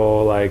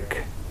feel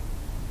like,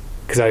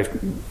 because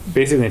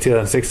basically in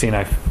 2016,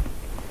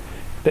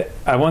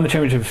 I won the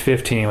championship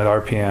 15 with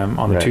RPM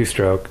on the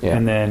two-stroke. Yeah.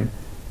 And then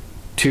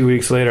 2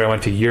 weeks later, I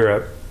went to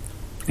Europe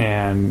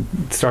and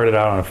started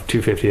out on a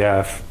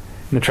 250F.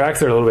 And the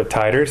tracks are a little bit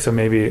tighter, so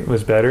maybe it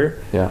was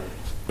better. Yeah.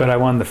 But I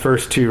won the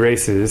first 2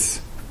 races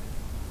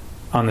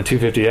on the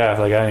 250F.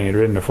 Like, I hadn't even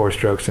ridden a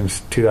 4-stroke since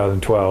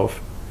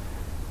 2012.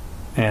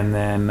 And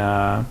then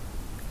I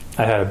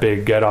had a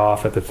big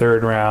get-off at the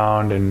 3rd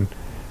round and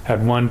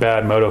had 1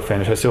 bad moto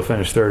finish. I still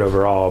finished 3rd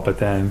overall, but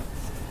then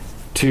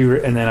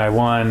I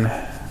won.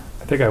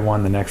 I think I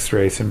won the next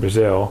race in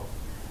Brazil.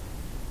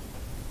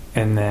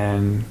 And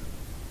then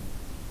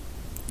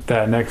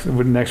that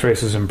next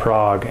race was in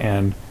Prague,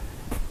 and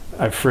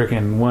I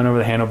freaking went over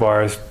the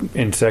handlebars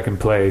in 2nd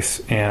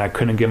place, and I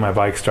couldn't get my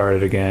bike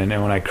started again.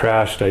 And when I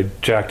crashed, I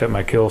jacked up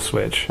my kill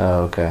switch.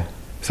 Oh, okay.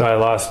 So I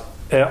lost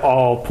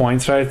all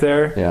points right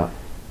there. Yeah.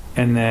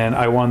 And then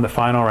I won the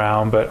final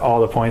round, but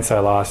all the points I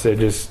lost,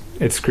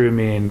 it screwed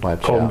me, and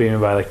Colton beat me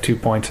by like 2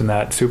 points in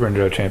that Super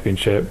Enduro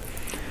championship.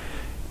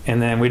 And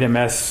then we didn't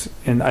mess,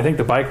 and I think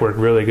the bike worked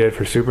really good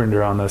for Super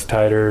Enduro on those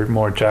tighter,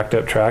 more jacked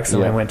up tracks.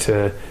 And we went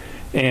to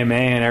AMA,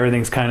 and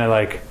everything's kind of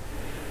like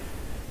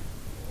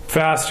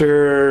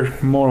faster,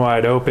 more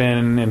wide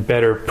open, and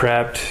better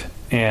prepped.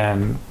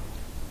 And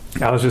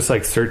I was just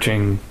like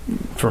searching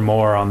for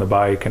more on the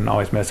bike and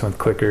always messing with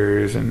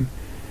clickers. And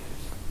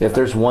if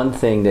there's one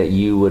thing that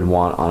you would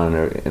want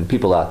and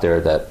people out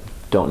there that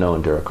don't know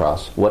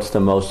Endurocross, what's the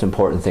most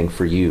important thing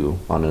for you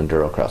on an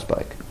Endurocross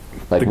bike?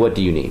 Like, what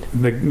do you need?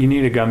 You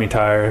need a gummy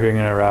tire if you're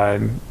going to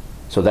ride.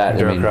 So that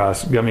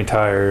Endurocross, gummy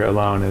tire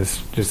alone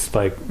is just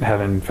like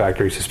having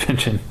factory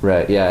suspension.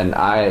 Right. Yeah, and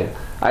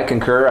I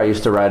concur. I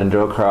used to ride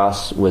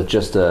Endurocross with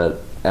just a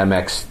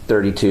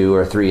MX32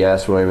 or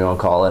 3S, whatever you want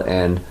to call it,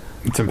 and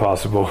it's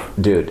impossible.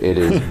 Dude, it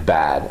is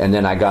bad. And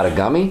then I got a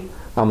gummy.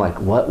 I'm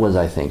like, what was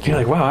I thinking? You're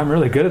like, wow, I'm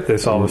really good at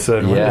this all of a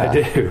sudden. What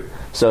did I do?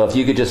 So if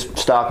you could just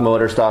stock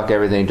motor, stock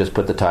everything, just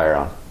put the tire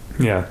on.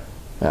 Yeah.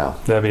 Yeah.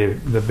 That'd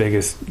be the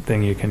biggest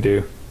thing you can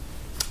do.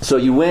 So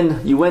you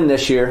win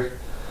this year.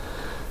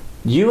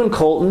 You and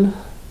Colton,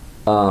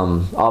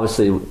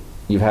 obviously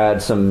you've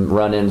had some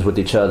run-ins with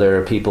each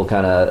other. People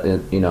kind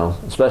of,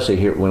 especially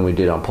here when we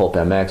did on Pulp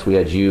MX, we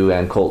had you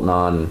and Colton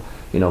on.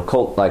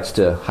 Colt likes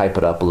to hype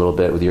it up a little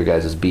bit with your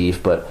guys'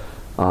 beef, but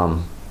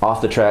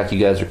off the track, you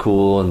guys are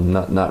cool and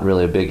not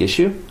really a big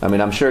issue. I mean,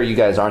 I'm sure you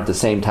guys aren't the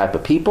same type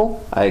of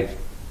people. I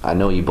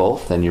know you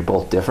both, and you're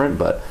both different,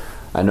 but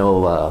I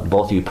know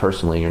both of you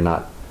personally. You're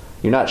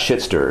not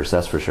shit stirrers,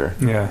 that's for sure.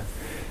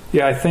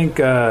 Yeah, I think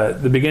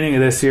the beginning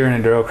of this year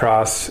in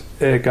Endurocross,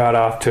 it got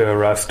off to a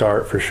rough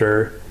start for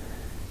sure.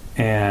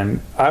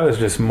 And I was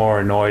just more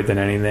annoyed than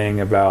anything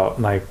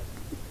about like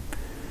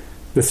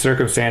the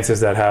circumstances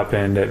that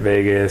happened at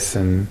Vegas.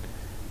 And,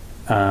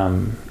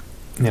 I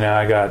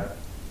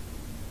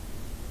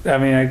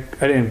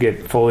didn't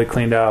get fully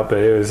cleaned out, but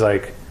it was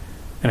like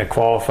in a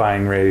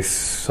qualifying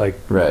race, like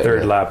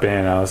third lap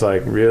in, I was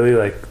like, really?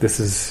 Like,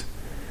 this is...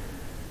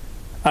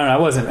 I don't know, I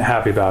wasn't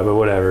happy about it, but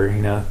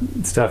whatever,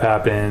 stuff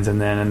happens. And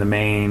then in the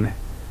main,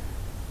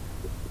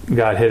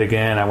 got hit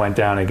again. I went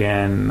down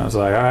again. And I was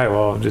like, all right,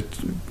 well, just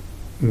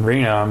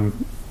Reno,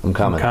 I'm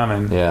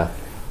coming. Yeah.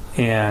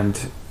 And,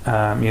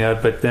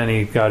 but then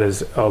he got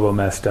his elbow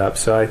messed up.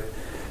 So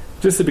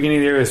just the beginning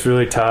of the year was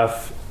really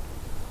tough.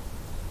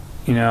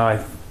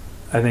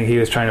 I think he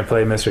was trying to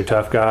play Mr.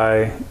 Tough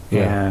Guy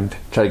and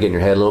try to get in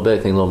your head a little bit.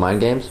 I think little mind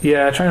games.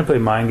 Yeah, trying to play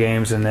mind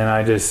games, and then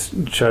I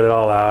just shut it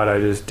all out. I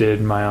just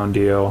did my own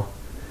deal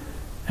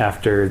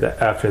after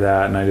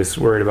that, and I just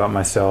worried about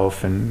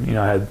myself. And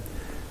I had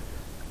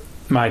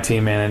my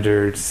team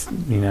manager,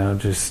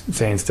 just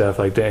saying stuff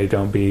like, "Hey,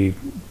 don't be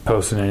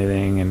posting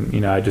anything,"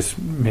 and I just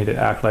made it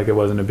act like it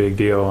wasn't a big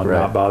deal and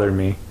not bother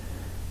me.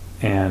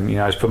 And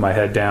I just put my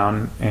head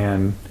down,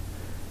 and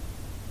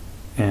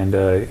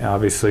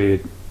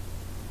obviously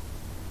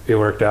it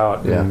worked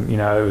out. Yeah. And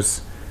it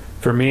was,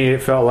 for me,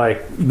 it felt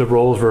like the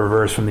roles were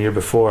reversed from the year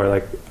before.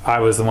 Like, I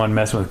was the one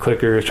messing with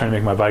clickers, trying to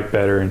make my bike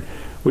better, and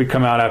we'd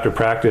come out after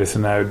practice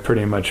and I would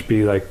pretty much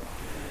be like,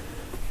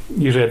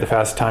 usually had the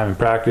fastest time in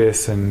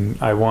practice, and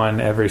I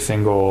won every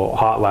single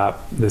hot lap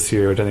this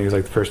year, which I think is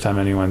like the first time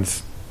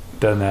anyone's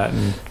done that.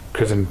 And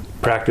because in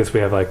practice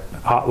we have like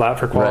hot lap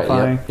for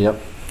qualifying. Right,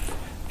 yep.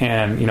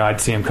 And I'd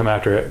see him come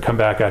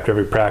back after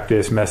every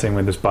practice messing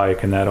with his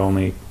bike, and that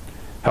only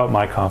helped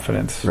my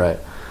confidence. Right.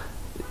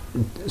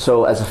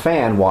 so as a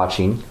fan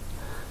watching,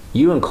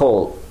 you and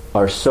Colt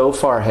are so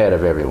far ahead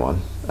of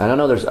everyone. And I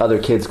know there's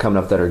other kids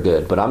coming up that are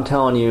good, but I'm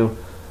telling you,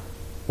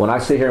 when I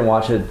sit here and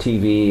watch it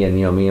TV, and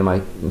me and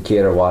my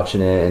kid are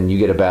watching it, and you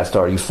get a bad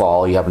start, you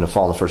happen to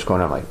fall in the first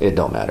corner, I'm like, it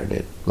don't matter,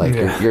 dude. Like,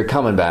 you're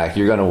coming back,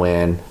 you're going to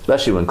win.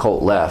 Especially when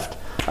Colt left,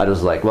 I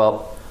was like,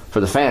 well, for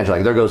the fans,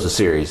 like, there goes the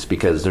series,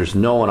 because there's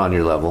no one on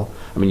your level.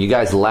 I mean, you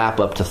guys lap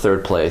up to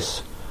third place,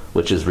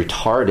 which is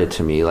retarded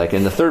to me. Like,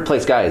 and the third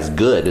place guy is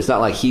good. It's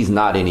not like he's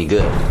not any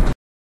good.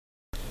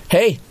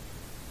 Hey,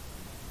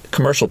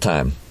 commercial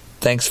time.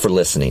 Thanks for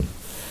listening.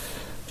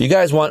 If you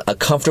guys want a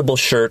comfortable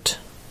shirt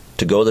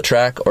to go to the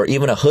track, or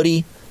even a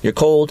hoodie, you're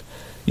cold,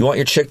 you want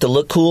your chick to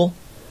look cool,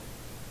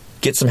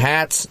 get some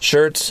hats,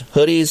 shirts,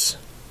 hoodies,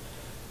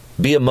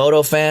 be a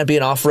moto fan, be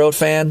an off-road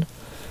fan,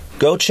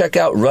 go check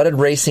out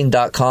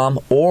ruttedracing.com,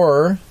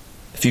 or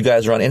if you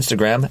guys are on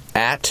Instagram,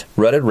 at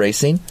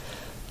ruttedracing.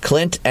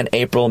 Clint and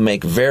April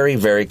make very,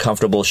 very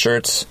comfortable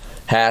shirts,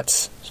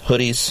 hats,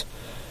 hoodies.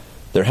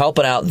 They're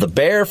helping out the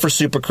Bear for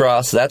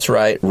Supercross. That's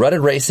right.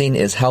 Rutted Racing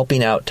is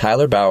helping out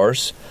Tyler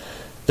Bowers.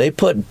 They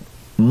put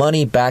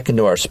money back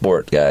into our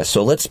sport, guys.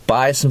 So let's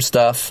buy some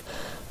stuff.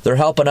 They're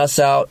helping us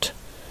out.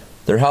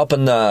 They're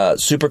helping the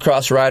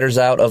Supercross riders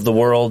out of the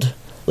world.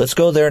 Let's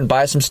go there and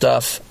buy some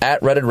stuff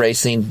at Rutted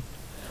Racing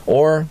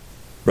or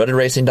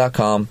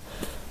ruttedracing.com.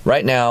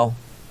 Right now,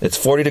 it's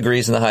 40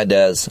 degrees in the high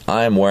des.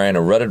 I am wearing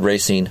a Rutted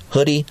Racing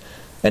hoodie,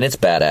 and it's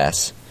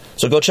badass.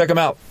 So go check them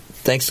out.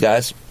 Thanks,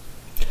 guys.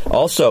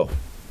 Also,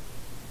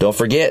 don't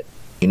forget,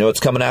 what's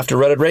coming after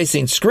Rutted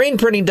Racing?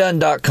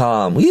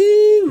 ScreenPrintingDone.com.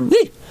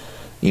 Woo-wee.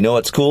 You know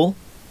what's cool?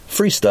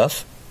 Free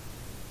stuff.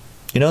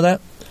 You know that?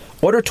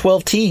 Order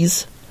 12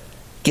 tees,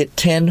 get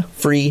 10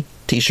 free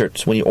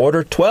t-shirts. When you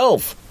order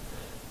 12,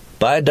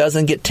 buy a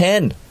dozen, get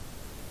 10.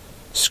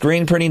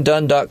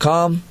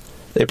 ScreenPrintingDone.com.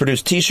 They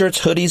produce t-shirts,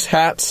 hoodies,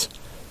 hats,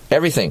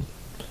 everything.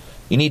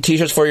 You need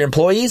t-shirts for your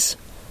employees?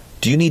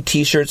 Do you need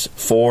t-shirts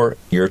for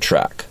your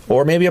track?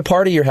 Or maybe a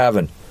party you're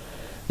having.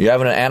 You're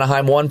having an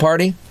Anaheim 1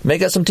 party?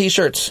 Make us some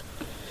t-shirts.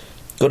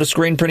 Go to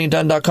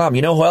ScreenPrintingDone.com.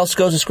 You know who else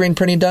goes to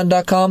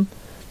ScreenPrintingDone.com?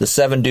 The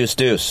 7 Deuce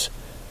Deuce.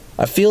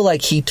 I feel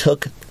like he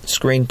took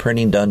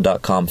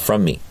ScreenPrintingDone.com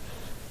from me.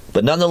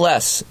 But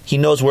nonetheless, he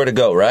knows where to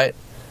go, right?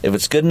 If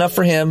it's good enough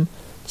for him,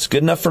 it's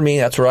good enough for me.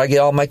 That's where I get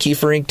all my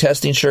Kiefer Inc.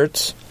 testing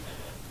shirts.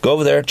 Go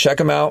over there, check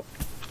them out.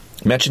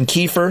 Mention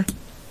Kiefer.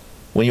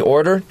 When you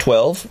order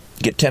 12,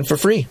 get 10 for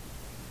free.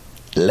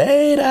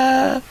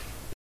 Later.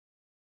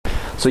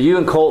 So you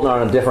and Colton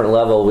are on a different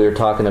level. We were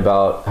talking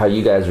about how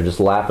you guys are just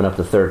lapping up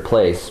to third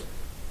place.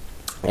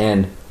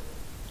 And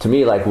to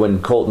me, like,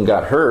 when Colton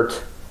got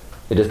hurt,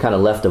 it just kind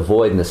of left a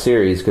void in the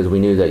series because we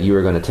knew that you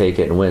were going to take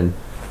it and win,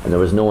 and there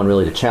was no one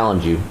really to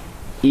challenge you.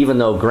 Even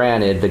though,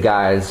 granted, the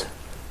guys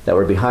that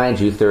were behind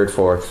you, 3rd,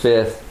 4th,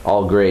 5th,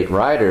 all great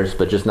riders,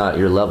 but just not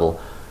your level.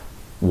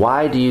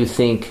 Why do you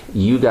think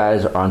you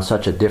guys are on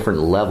such a different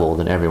level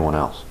than everyone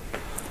else?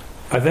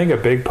 I think a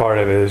big part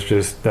of it is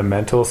just the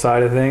mental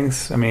side of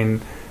things. I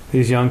mean,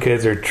 these young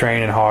kids are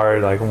training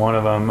hard. Like, one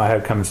of them I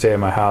had come and stay at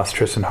my house,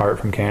 Tristan Hart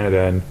from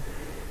Canada, and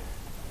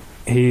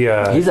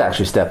he's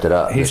actually stepped it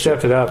up. He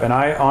stepped it up, and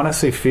I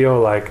honestly feel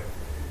like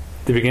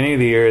the beginning of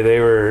the year they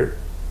were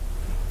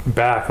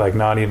back, like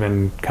not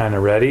even kind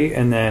of ready,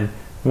 and then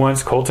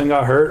once Colton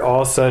got hurt,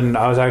 all of a sudden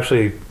I was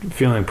actually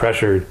feeling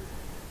pressured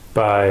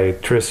by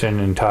Tristan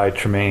and Ty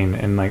Tremaine,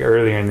 and like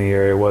earlier in the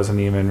year it wasn't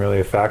even really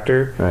a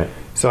factor. Right.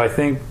 So I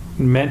think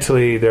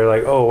mentally they're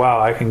like, oh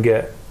wow, I can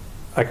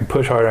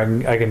push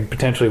hard, I can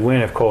potentially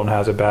win if Cody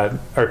has a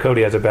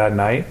bad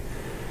night.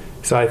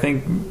 So I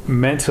think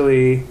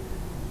mentally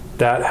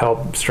that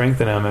helped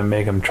strengthen them and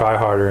make them try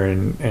harder,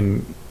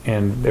 and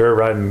they were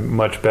riding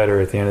much better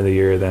at the end of the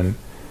year than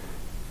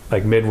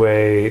like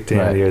midway to the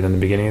end of the year than the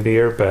beginning of the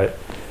year. But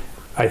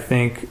I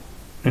think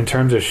in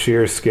terms of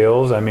sheer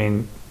skills, I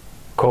mean,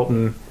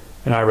 Colton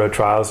and I rode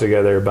trials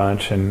together a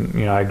bunch,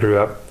 and I grew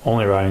up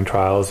only riding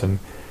trials, and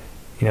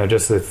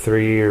just the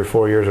 3 or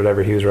 4 years,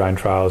 whatever he was riding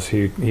trials,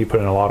 he put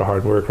in a lot of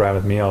hard work riding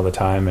with me all the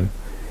time. And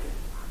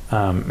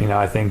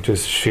I think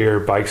just sheer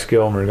bike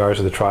skill in regards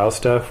to the trial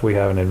stuff, we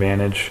have an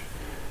advantage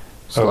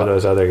over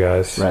those other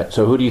guys. Right.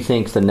 So who do you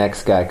think's the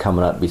next guy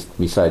coming up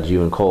besides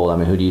you and Cole? I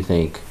mean, who do you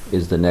think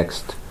is the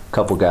next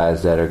couple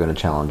guys that are going to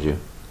challenge you?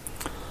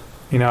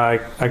 I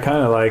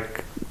kind of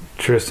like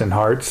Tristan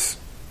Hart's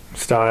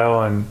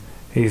style, and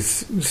he's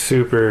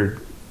super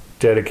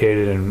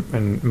dedicated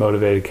and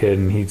motivated kid,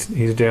 and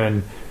he's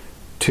doing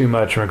too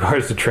much in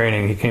regards to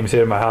training. He came to stay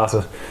at my house.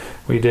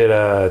 We did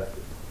a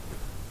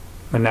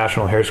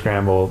national hair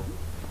scramble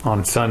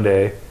on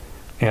Sunday,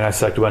 and I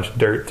sucked a bunch of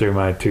dirt through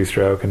my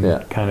 2-stroke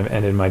and kind of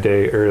ended my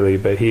day early.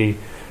 But he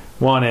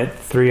won it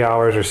 3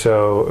 hours or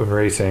so of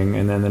racing,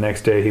 and then the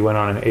next day he went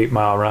on an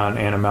 8-mile run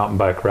and a mountain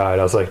bike ride.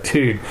 I was like,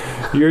 dude,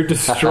 you're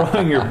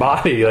destroying your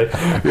body.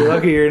 Like, you're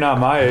lucky you're not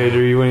my age,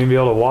 or you wouldn't even be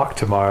able to walk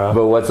tomorrow.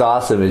 But what's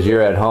awesome is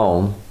you're at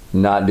home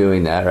not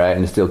doing that, right,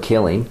 and still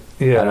killing.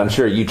 Yeah. And I'm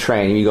sure you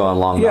train, you go on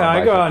long. Yeah,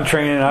 I go out and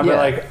train, and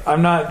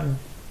I'm not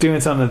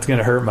doing something that's going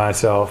to hurt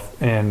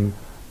myself. And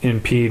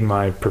impede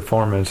my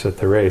performance at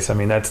the race. I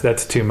mean,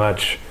 that's too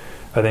much.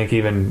 I think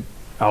even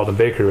Alden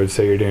Baker would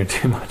say you're doing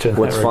too much in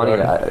What's that funny,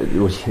 regard.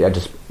 I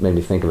just made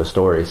me think of a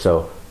story.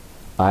 So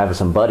I have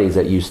some buddies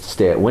that used to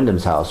stay at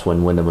Wyndham's house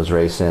when Wyndham was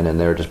racing, and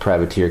they were just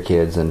privateer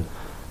kids, and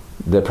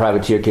the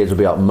privateer kids would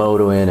be out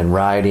motoing and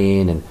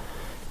riding, and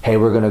hey,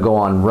 we're going to go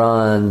on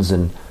runs.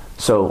 And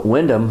so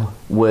Wyndham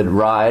would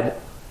ride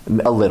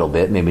a little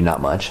bit, maybe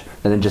not much,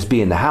 and then just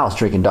be in the house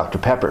drinking Dr.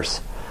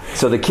 Peppers.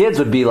 So the kids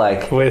would be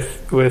like...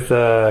 With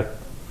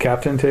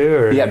Captain too?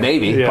 Or? Yeah,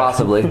 maybe,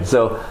 possibly.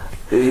 So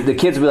the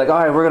kids would be like, all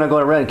right, we're going to go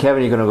on a run.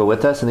 Kevin, you're going to go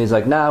with us? And he's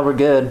like, nah, we're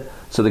good.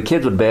 So the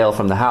kids would bail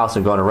from the house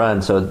and go on a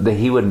run. So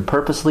he would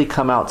purposely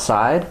come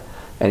outside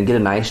and get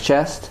an ice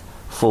chest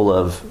full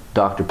of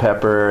Dr.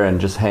 Pepper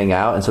and just hang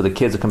out. And so the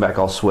kids would come back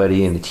all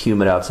sweaty and it's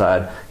humid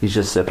outside. He's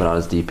just sipping on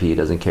his DP. He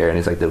doesn't care. And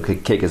he's like, they'll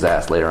kick his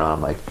ass later on.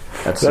 I'm like,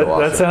 that's so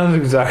awesome. That sounds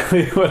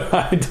exactly what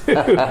I do.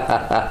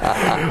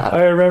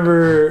 I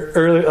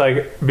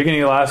remember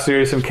beginning of last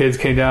year, some kids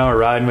came down and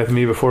were riding with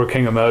me before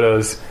King of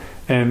Motos.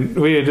 And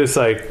we had just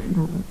I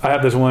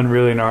have this one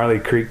really gnarly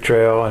creek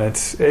trail, and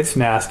it's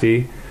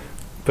nasty,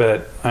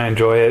 but I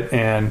enjoy it.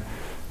 And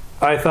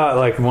I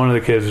thought one of the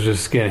kids was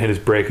just going to hit his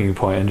breaking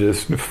point and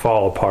just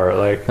fall apart.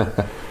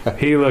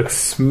 He looked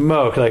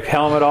smoked,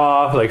 helmet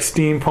off,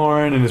 steam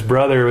pouring, and his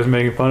brother was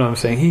making fun of him,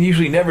 saying he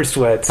usually never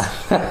sweats.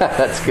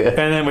 That's good.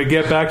 And then we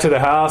get back to the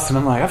house, and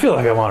I'm like, I feel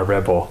like I want a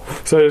Red Bull.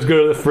 So I just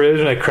go to the fridge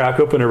and I crack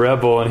open a Red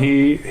Bull, and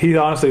he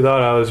honestly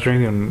thought I was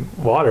drinking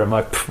water. I'm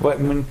like, what?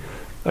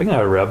 I can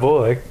have a Red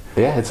Bull.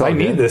 Yeah, it's all I good.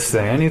 need this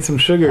thing. I need some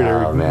sugar to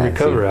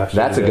recover after.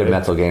 That's a good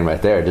mental game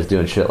right there, just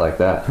doing shit like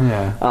that.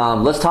 Yeah.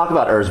 Let's talk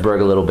about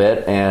Erzberg a little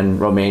bit and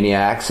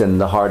Romaniacs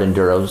and the hard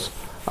enduros.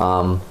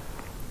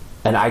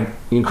 And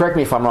you can correct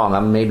me if I'm wrong.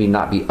 I maybe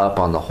not be up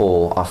on the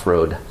whole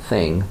off-road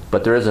thing,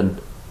 but there is an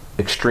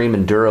Extreme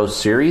Enduro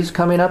series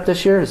coming up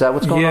this year. Is that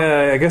what's going on?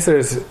 Yeah, I guess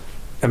there's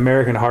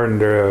American Hard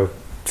Enduro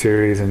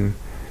series, and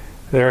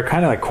there are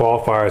kind of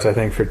qualifiers, I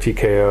think, for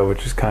TKO,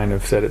 which has kind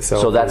of set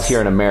itself. So that's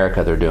here in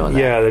America they're doing that.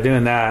 Yeah, they're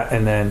doing that.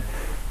 And then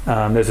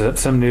there's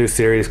some new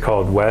series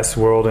called West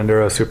World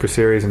Enduro Super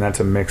Series, and that's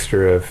a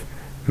mixture of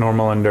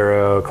normal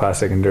enduro,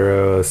 classic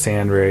enduro,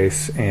 sand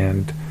race,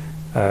 and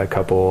a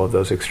couple of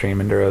those extreme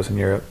enduros in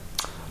Europe.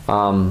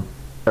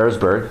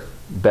 Erzberg,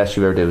 best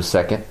you ever did was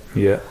second.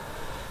 Yeah.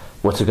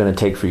 What's it going to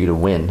take for you to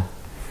win?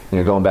 And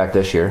you're going back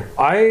this year.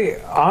 I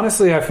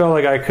felt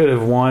like I could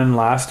have won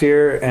last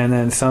year, and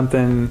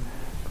then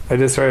I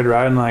just started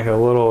riding like a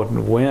little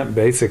wimp,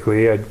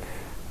 basically.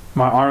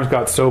 My arms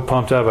got so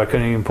pumped up I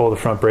couldn't even pull the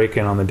front brake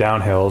in on the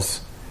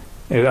downhills.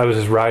 I was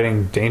just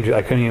riding dangerous.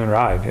 I couldn't even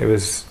ride. It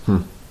was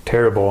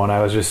terrible, and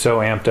I was just so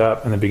amped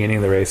up in the beginning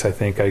of the race, I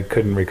think I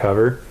couldn't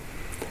recover.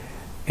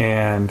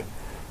 And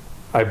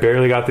I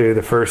barely got through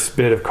the first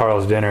bit of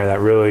Carl's Dinner, that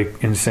really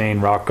insane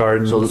rock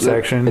garden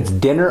section. It's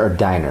dinner or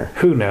diner?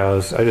 Who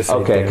knows? I just say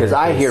okay, because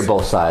I hear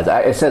both sides.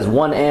 It says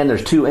one end.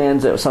 There's two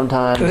ends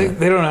sometimes. They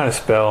don't know how to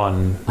spell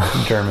in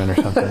German or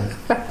something.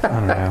 I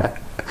don't know.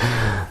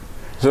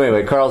 So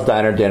anyway, Carl's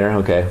Diner, dinner.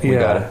 Okay, we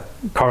got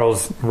it.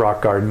 Carl's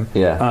Rock Garden.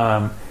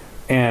 Yeah.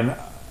 And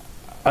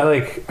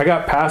I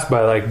got passed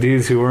by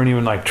dudes who weren't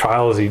even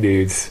trialsy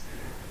dudes.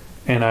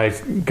 And I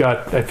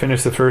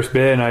finished the first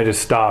bit, and I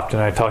just stopped,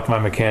 and I talked to my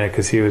mechanic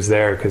because he was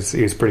there, because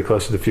he was pretty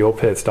close to the fuel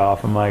pit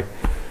stop. I'm like,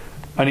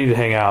 I need to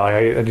hang out.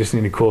 I just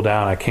need to cool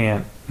down. I'm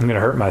going to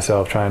hurt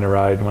myself trying to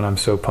ride when I'm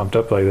so pumped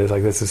up like this.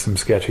 This is some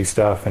sketchy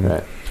stuff.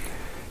 And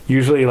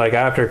usually,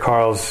 after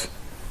Carl's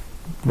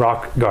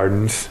Rock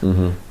Gardens,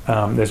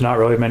 there's not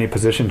really many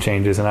position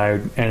changes, and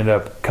I ended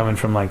up coming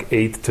from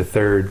 8th to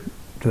 3rd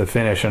to the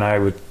finish, and I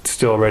was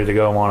still ready to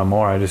go and wanted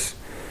more.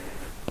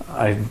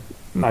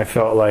 I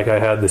felt like I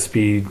had the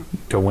speed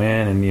to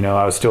win, and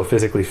I was still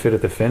physically fit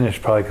at the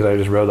finish, probably because I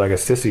just rode like a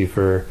sissy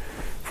for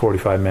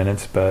 45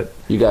 minutes. But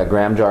you got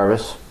Graham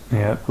Jarvis.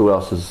 Yeah. Who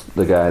else is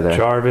the guy there?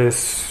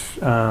 Jarvis,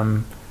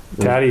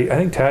 Taddy. I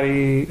think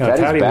Taddy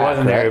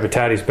wasn't there, but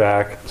Taddy's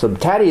back. So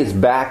Taddy is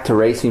back to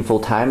racing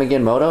full time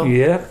again, moto?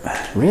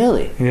 Yep.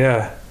 Really?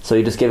 Yeah. So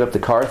he just gave up the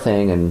car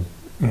thing and.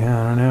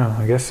 Yeah, I don't know.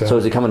 I guess so. So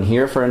is he coming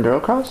here for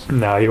Endurocross?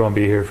 No, he won't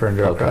be here for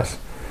Endurocross.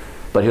 Okay.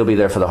 But he'll be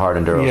there for the hard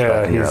Enduro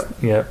stuff in Europe.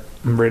 Yep.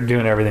 I'm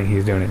doing everything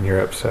he's doing in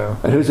Europe. So.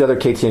 And who's the other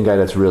KTM guy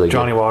that's really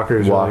Johnny good? Walker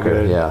is really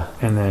good. Yeah.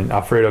 And then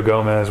Alfredo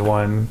Gomez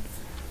won.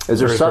 Is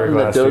there something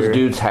that those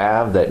dudes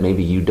have that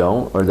maybe you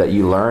don't, or that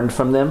you learned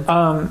from them?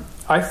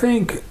 I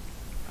think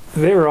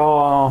they were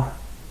all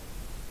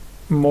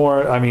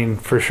more,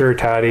 for sure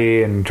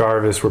Taddy and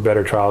Jarvis were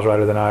better trials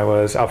rider than I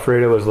was.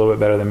 Alfredo was a little bit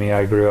better than me.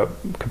 I grew up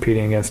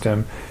competing against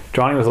him.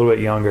 Johnny was a little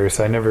bit younger,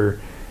 so I never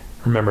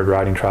remembered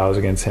riding trials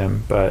against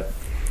him. But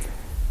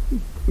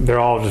they're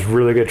all just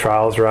really good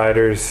trials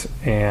riders,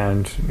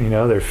 and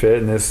they're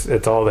fit, and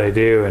it's all they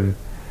do. And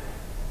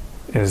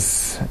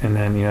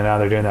then now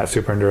they're doing that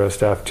super enduro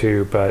stuff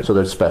too. But so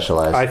they're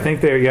specialized. I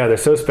think they're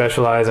so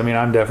specialized.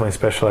 I'm definitely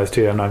specialized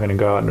too. I'm not going to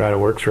go out and ride a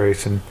works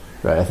race and.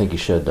 Right, I think you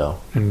should though.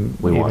 And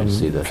we want to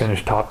see this.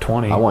 Finish top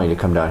 20. I want you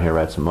to come down here and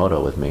ride some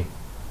moto with me.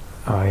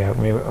 Oh yeah,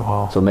 maybe.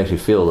 Well, So it makes you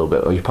feel a little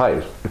bit. Well, you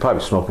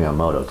probably smoke me on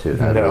moto too.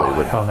 That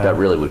no.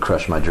 really would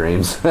crush my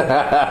dreams.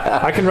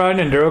 I can ride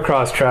an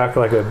endurocross track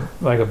like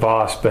a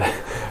boss, but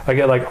I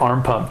get like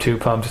arm pump, two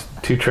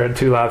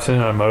laps in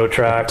on a moto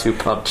track. 2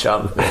 pump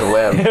jump with the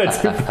Webb. Yeah,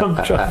 2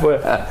 pump jump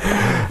Webb.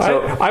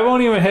 I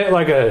won't even hit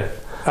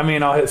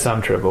I'll hit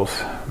some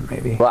triples,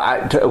 maybe.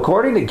 Well,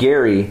 according to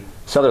Gary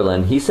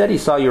Sutherland, he said he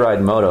saw you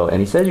ride moto, and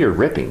he said you're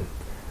ripping.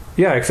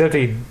 Yeah, except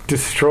he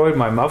destroyed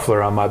my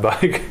muffler on my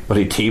bike. Would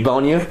he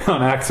T-bone you?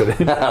 On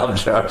accident. I'm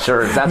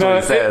sure. That's what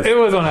he says. It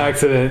was on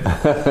accident.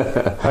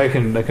 I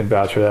can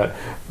vouch for that.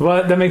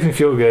 But that makes me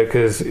feel good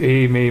because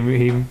he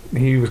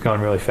was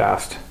going really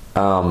fast.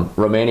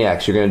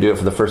 Romaniacs, you're going to do it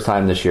for the first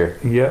time this year.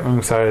 Yep, I'm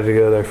excited to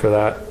go there for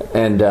that.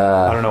 And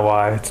I don't know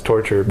why. It's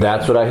torture. But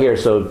that's what I hear.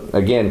 So,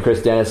 again,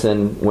 Chris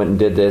Dennison went and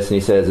did this, and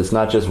he says it's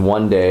not just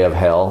one day of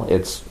hell.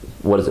 It's,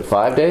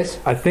 5 days?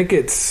 I think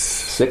it's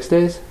 6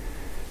 days?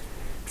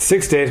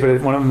 6 days,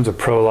 but one of them's a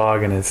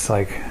prologue, and it's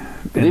like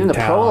even the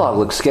prologue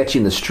looks sketchy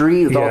in the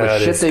street with all the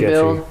shit they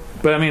build.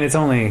 But I mean, it's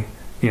only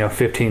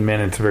 15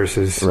 minutes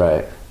versus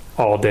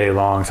all day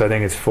long. So I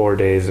think it's 4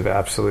 days of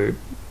absolute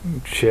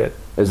shit.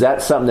 Is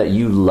that something that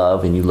you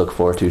love and you look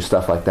forward to,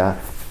 stuff like that?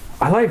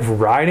 I like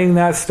riding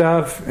that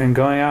stuff and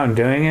going out and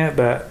doing it,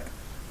 but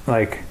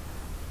like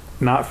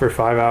not for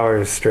 5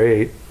 hours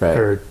straight,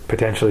 or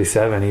potentially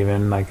 7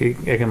 even. Like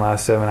it can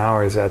last 7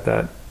 hours at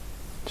that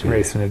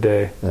race in a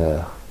day.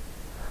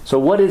 So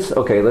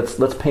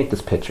let's paint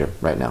this picture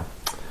right now.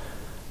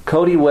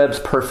 Cody Webb's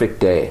perfect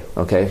day,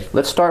 okay?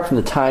 Let's start from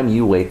the time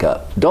you wake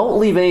up. Don't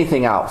leave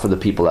anything out for the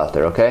people out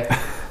there, okay?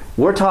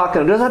 We're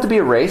talking, it doesn't have to be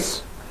a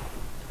race.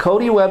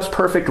 Cody Webb's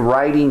perfect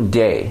riding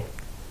day.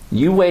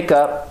 You wake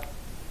up,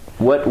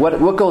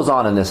 what goes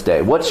on in this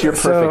day? What's your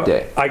perfect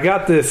day? I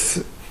got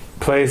this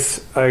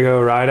place I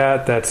go ride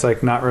at that's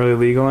like not really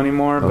legal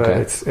anymore, but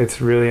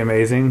it's really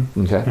amazing.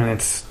 Okay. And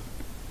it's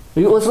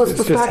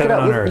Let's back it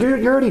up.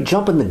 You're already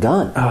jumping the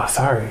gun. Oh,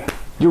 sorry.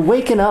 You're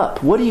waking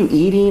up. What are you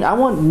eating? I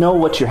want to know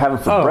what you're having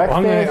for breakfast.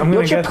 I'm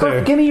gonna get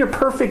there. Give me your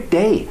perfect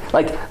day.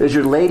 Like, does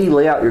your lady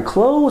lay out your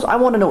clothes? I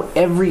want to know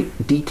every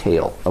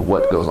detail of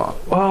what goes on.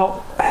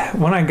 Well,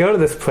 when I go to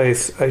this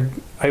place,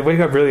 I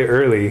wake up really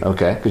early.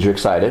 Okay, because you're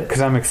excited.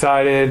 Because I'm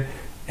excited,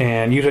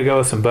 and usually go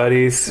with some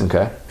buddies.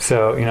 Okay.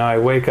 So, I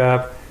wake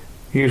up.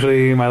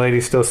 Usually my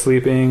lady's still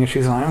sleeping, and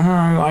she's like,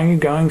 why are you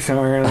going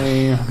so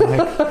early?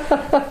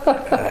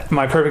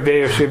 My perfect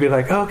day she'd be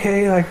like,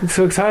 okay, like, I'm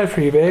so excited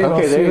for you, babe.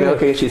 Okay, there you go.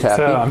 Okay, she's happy.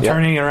 So I'm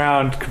turning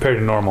around compared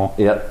to normal.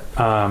 Yep.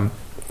 And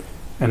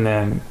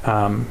then,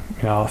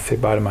 I'll say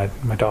bye to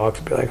my dogs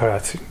and be like, all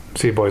right,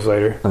 see you boys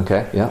later.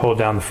 Okay, yeah. Hold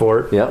down the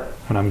fort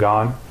when I'm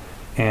gone.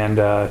 And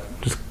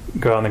just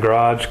go out in the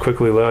garage,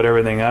 quickly load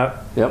everything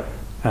up. Yep.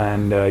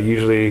 And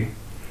usually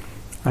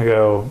I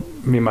go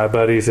meet my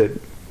buddies at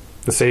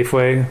the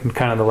Safeway,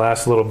 kind of the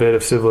last little bit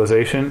of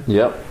civilization.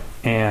 Yep.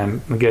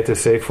 And we get to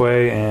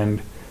Safeway,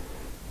 and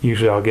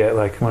usually I'll get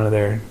like one of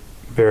their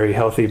very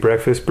healthy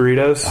breakfast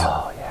burritos.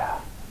 Oh yeah.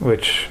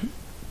 Which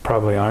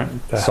probably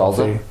aren't that salsa.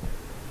 Healthy.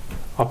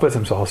 I'll put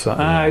some salsa.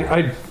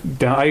 I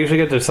don't. I usually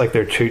get just like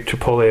their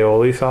chipotle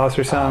aioli sauce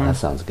or something. That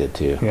sounds good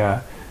too.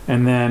 Yeah.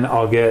 And then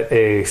I'll get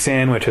a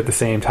sandwich at the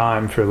same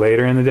time for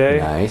later in the day.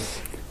 Nice.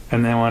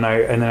 And then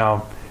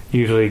I'll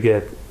usually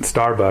get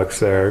Starbucks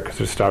there because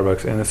there's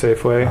Starbucks in the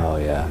Safeway. Oh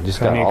yeah, just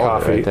got all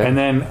coffee. Right there. And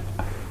then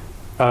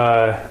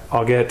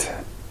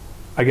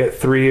I get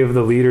 3 of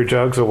the liter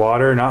jugs of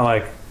water, not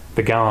like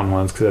the gallon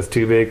ones because that's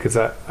too big. Because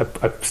I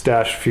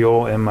stash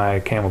fuel in my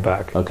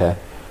Camelback. Okay.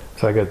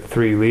 So I get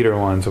 3 liter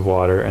ones of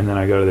water, and then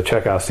I go to the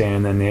checkout stand,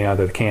 and then they have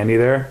the candy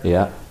there.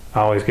 Yeah.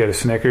 I always get a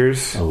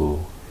Snickers. Ooh,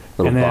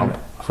 little bump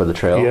for the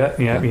trail.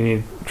 Yeah. You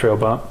need trail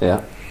bump.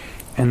 Yeah.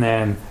 And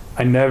then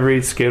I never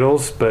eat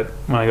Skittles, but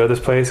when I go to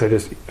this place, I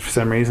just, for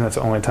some reason, that's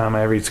the only time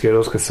I ever eat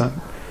Skittles because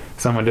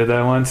someone did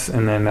that once,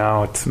 and then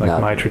now it's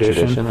like my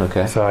tradition.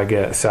 Okay. So I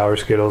get sour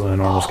Skittles and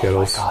normal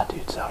Skittles. Oh my god,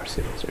 dude, sour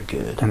Skittles are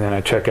good. And then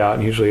I check out,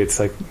 and usually it's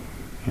like,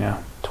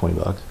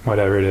 $20.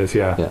 Whatever it is,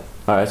 yeah.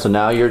 All right, so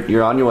now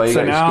you're on your way. You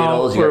got your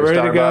Skittles, you got your Starbucks.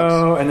 We're ready to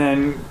go, and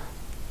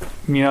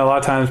then a lot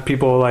of times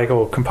people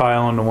will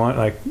compile into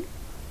one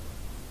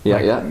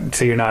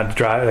so you're not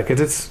dry. Like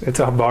it's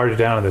a barge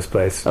down to this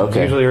place. Okay. It's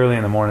usually early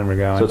in the morning we're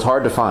going. So it's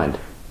hard to find.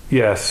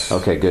 Yes.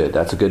 Okay, good.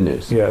 That's a good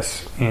news.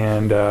 Yes,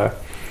 and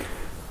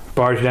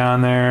barge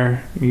down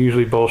there.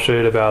 Usually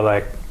bullshit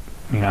about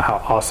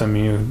how awesome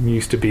you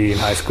used to be in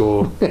high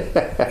school,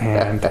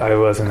 and I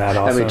wasn't that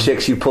awesome. How many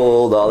chicks you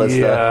pulled, all this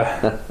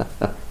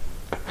stuff.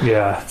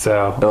 Yeah.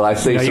 So. Well, I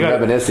see some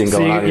reminiscing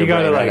going on. You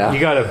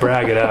gotta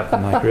brag it up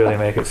and really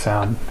make it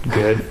sound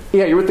good.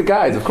 Yeah, you're with the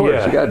guys, of course.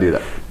 Yeah. You gotta do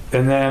that.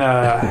 And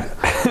then,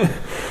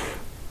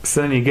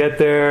 so then you get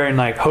there, and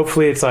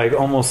hopefully it's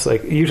almost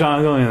usually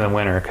I'm going in the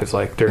winter because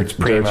dirt's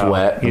primo. Dirt's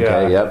wet. Yeah,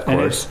 okay, yep, of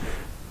course.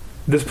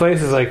 This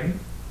place is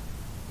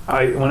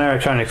whenever I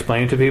try to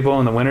explain it to people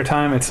in the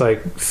wintertime, it's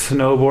like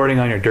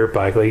snowboarding on your dirt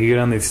bike. You get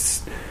on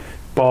these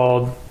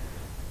bald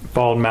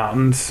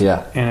mountains.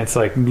 Yeah. And it's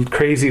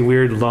crazy,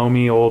 weird,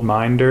 loamy old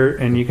mine dirt,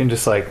 and you can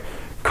just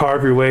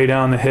carve your way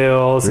down the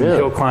hills and Really?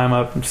 hill climb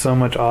up. So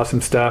much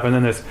awesome stuff. And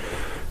then there's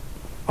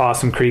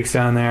awesome creeks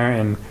down there.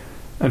 And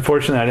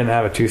unfortunately, I didn't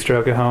have a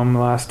two-stroke at home the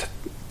last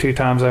 2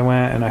 times I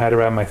went, and I had to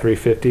ride my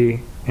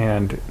 350.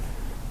 And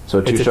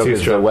So two-stroke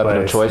is the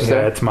weapon of choice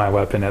there? Yeah, it's my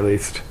weapon at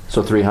least.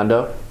 So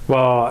 300?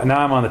 Well, now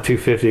I'm on the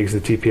 250 because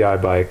the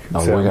TPI bike. Oh,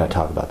 so we're going to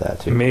talk about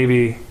that too.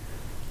 maybe.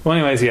 Well,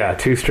 anyways, yeah,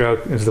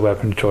 two-stroke is the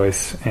weapon of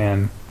choice,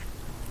 and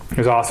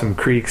there's awesome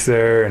creeks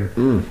there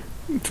and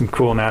some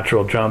cool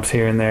natural jumps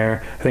here and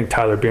there. I think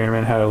Tyler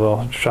Bierman had a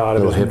little shot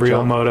of his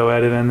real moto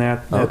edit in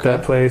that at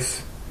that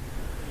place.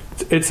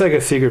 It's like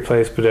a secret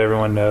place, but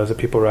everyone knows that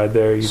people ride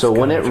there. You So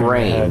when it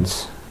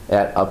rains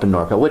up in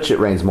NorCal, which it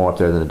rains more up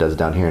there than it does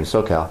down here in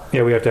SoCal.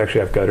 Yeah, we have to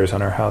actually have gutters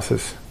on our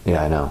houses.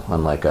 Yeah, I know.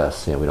 Unlike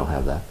us, we don't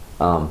have that.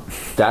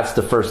 That's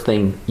the first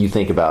thing you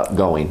think about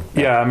going.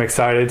 Yeah, I'm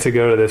excited to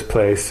go to this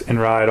place and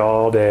ride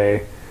all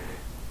day.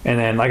 And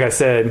then, like I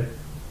said,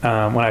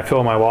 when I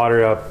fill my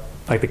water up,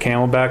 like the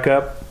Camelback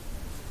up,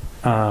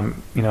 I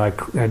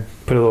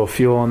put a little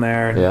fuel in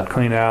there and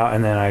clean it out,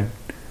 and then I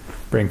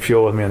bring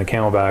fuel with me on the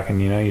Camelback,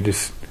 and you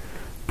just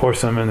pour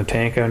some in the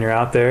tank when you're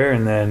out there,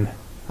 and then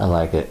I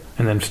like it.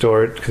 And then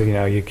store it because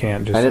you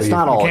can't just. And it's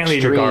not all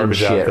extreme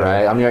shit,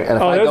 right? I mean, and if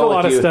there's a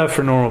lot of stuff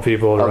for normal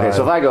people to ride.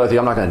 So if I go with you,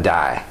 I'm not going to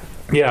die.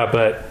 Yeah,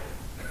 but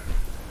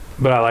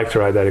I like to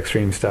ride that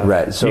extreme stuff.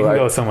 Right. So you can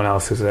go with someone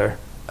else who's there.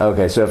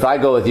 Okay, so if I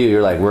go with you,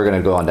 you're like, we're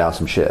going to go on down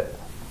some shit.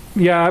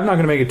 Yeah, I'm not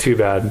going to make it too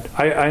bad.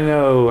 I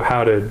know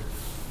how to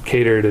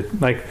cater to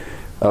like.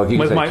 Oh, you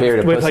can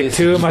cater to with pussies? Like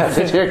 2 of my I'm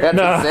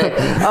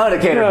going to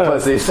cater to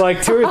pussies.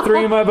 Like 2 or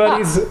 3 of my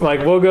buddies, like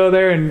we'll go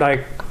there and like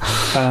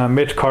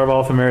Mitch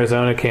Carvall from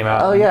Arizona came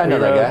out. Oh yeah, I know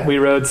that guy. We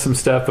rode some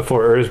stuff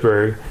before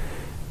Erzberg,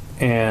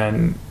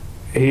 and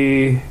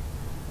he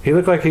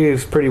looked like he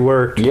was pretty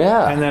worked.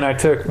 Yeah. And then I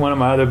took one of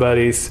my other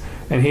buddies,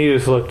 and he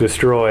just looked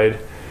destroyed.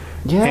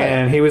 Yeah.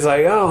 And he was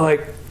like, "Oh,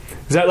 like,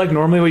 is that like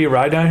normally what you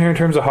ride down here in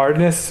terms of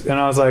hardness?" And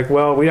I was like,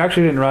 "Well, we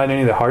actually didn't ride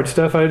any of the hard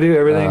stuff I do.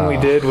 Everything we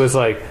did was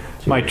like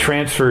my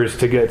transfers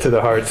to get to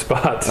the hard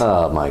spots."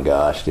 Oh my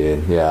gosh,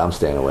 dude. Yeah, I'm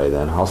staying away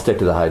then. I'll stick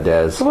to the high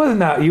des. So wasn't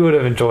that you would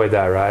have enjoyed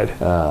that ride?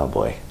 Oh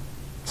boy.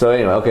 So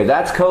anyway, okay,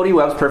 that's Cody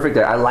Webb's perfect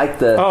there. I like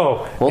the.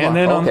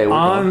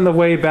 On the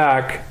way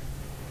back.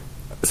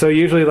 So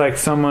usually, like,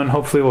 someone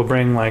hopefully will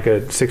bring like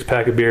a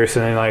 6-pack of beer. So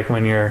then, like,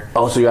 when you're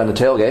so you're on the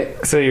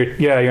tailgate. So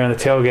you're on the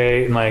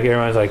tailgate, and like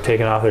everyone's like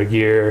taking off their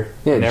gear,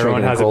 and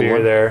everyone has a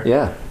beer there.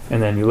 Yeah.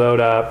 And then you load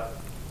up,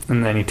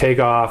 and then you take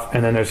off,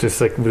 and then there's just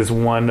like this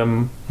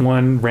one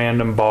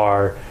random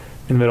bar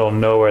in the middle of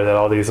nowhere that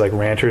all these like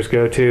ranchers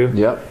go to.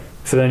 Yep.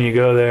 So then you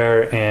go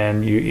there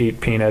and you eat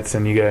peanuts,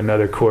 and you get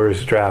another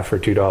Coors draft for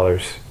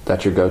 $2.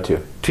 That's your go-to.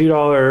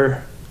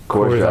 $2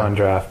 Coors on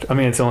draft. I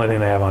mean, it's the only thing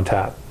they have on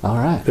tap. All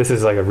right. This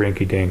is like a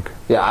rinky dink.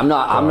 Yeah, I'm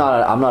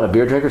not a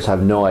beer drinker, so I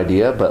have no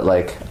idea. But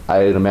like,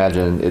 I'd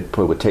imagine it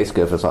would taste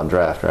good if it's on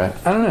draft, right?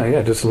 I don't know.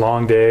 Yeah, just a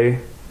long day,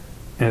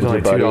 and it's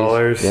only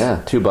 $2.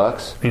 Yeah,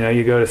 $2.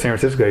 You go to San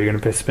Francisco, you're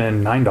going to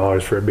spend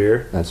 $9 for a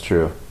beer. That's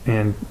true.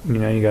 And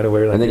you got to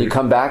wear like. And then you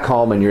come back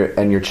home, and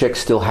your chick's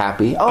still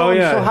happy. Oh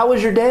yeah. So how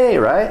was your day,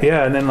 right?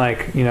 Yeah, and then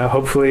like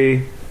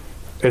hopefully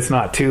it's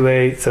not too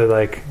late, so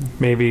like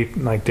maybe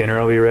like dinner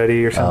will be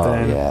ready or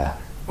something. Oh yeah.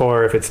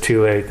 Or if it's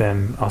too late,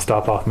 then I'll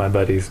stop off my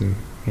buddies and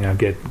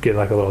get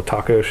like a little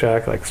taco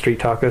shack, like street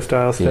taco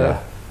style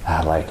stuff. Yeah,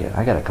 I like it.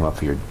 I got to come up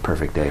for your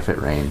perfect day. If it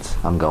rains,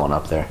 I'm going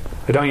up there.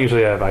 I don't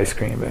usually have ice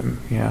cream, but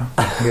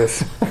I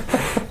guess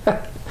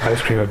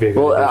ice cream would be a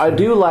good addition. I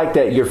do like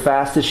that you're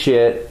fast as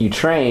shit, you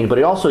train,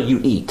 but also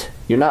you eat.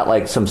 You're not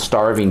like some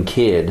starving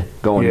kid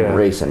going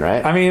racing,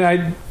 right? I mean,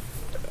 I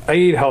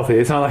eat healthy.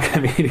 It's not like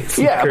I'm eating Snickers.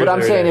 Yeah, but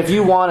I'm saying if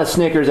you want a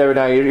Snickers every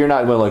night, you're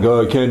not going like,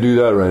 oh, I can't do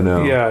that right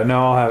now. Yeah,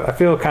 no, I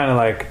feel kind of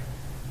like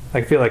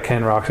I feel like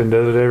Ken Roxon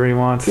does whatever he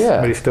wants,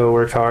 but he still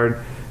works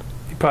hard.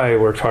 He probably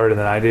works harder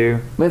than I do.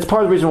 I mean, it's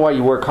part of the reason why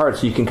you work hard,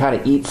 so you can kind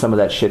of eat some of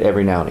that shit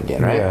every now and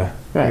again, right? Yeah,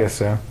 right. I guess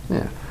so.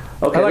 Yeah.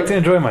 Okay. I like to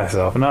enjoy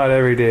myself. Not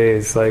every day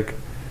is like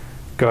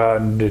go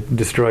out and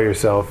destroy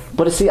yourself.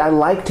 But see, I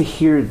like to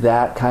hear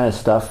that kind of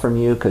stuff from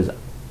you because,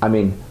 I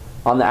mean,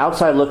 on the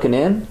outside looking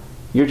in,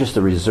 you're just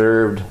a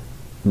reserved,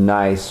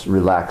 nice,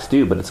 relaxed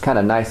dude, but it's kind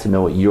of nice to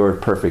know what your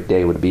perfect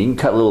day would be. You can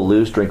cut a little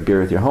loose, drink beer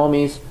with your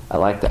homies. I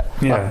like that.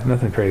 Yeah,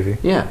 nothing crazy.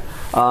 Yeah.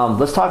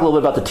 Let's talk a little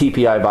bit about the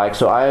TPI bike.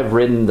 So I have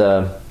ridden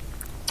the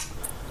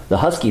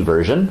Husky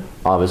version,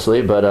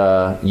 obviously,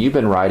 but you've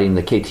been riding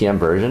the KTM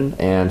version,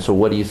 and so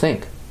what do you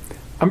think?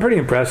 I'm pretty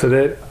impressed with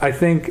it. I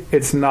think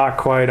it's not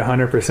quite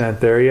 100%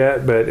 there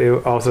yet, but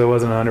it also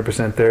wasn't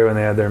 100% there when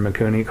they had their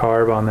Mikuni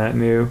carb on that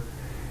new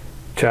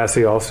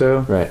chassis also.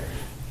 Right.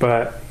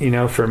 But,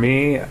 for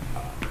me,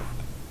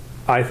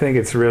 I think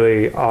it's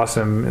really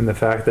awesome in the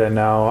fact that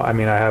now, I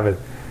mean,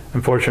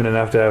 I'm fortunate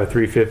enough to have a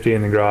 350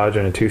 in the garage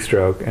and a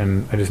 2-stroke,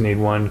 and I just need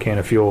one can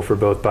of fuel for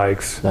both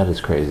bikes. That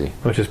is crazy.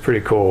 Which is pretty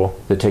cool.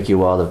 Did it take you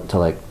a while to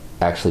like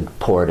actually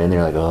pour it in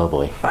there? Like, oh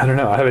boy. I don't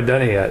know. I haven't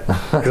done it yet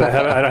because I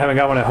haven't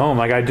got one at home.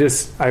 Like I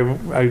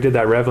did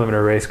that rev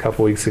limiter race a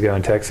couple weeks ago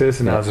in Texas,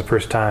 and that was the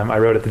first time I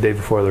rode it the day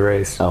before the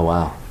race. Oh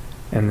wow.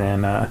 And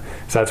then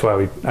so that's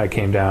why I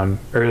came down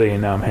early,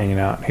 and now I'm hanging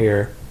out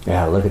here.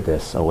 Yeah, look at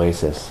this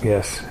oasis.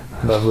 Yes,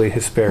 lovely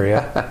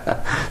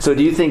Hesperia. So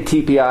do you think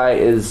TPI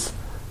is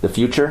the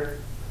future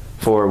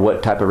for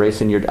what type of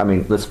racing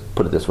let's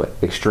put it this way,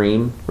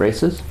 extreme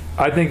races?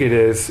 I think it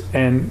is.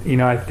 And,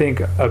 I think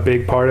a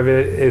big part of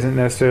it isn't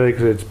necessarily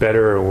because it's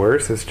better or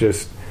worse. It's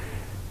just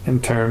in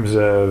terms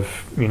of,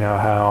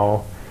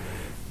 how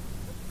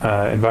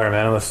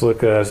environmentalists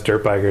look at us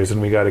dirt bikers,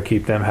 and we got to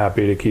keep them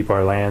happy to keep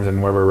our lands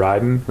and where we're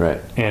riding.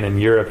 Right. And in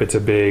Europe, it's a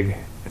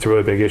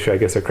really big issue. I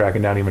guess they're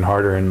cracking down even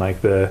harder in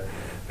like the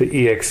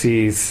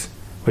EXCs,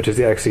 which is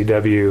the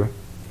XCW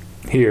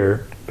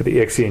here, but the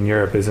EXC in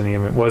Europe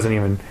wasn't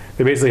even.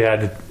 They basically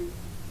had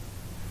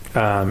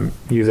to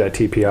use that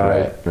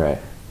TPI right.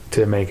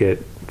 to make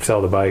it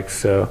sell the bikes.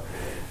 So,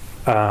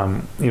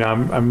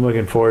 I'm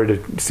looking forward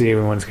to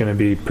seeing when it's going to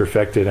be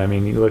perfected. I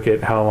mean, you look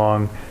at how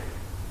long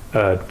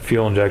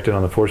fuel injected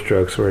on the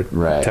 4-strokes were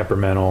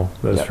temperamental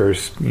those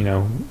first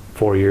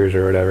 4 years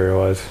or whatever it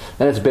was.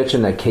 And it's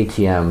bitching that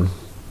KTM.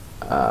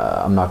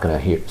 I'm not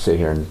going to sit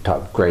here and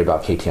talk great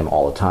about KTM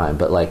all the time,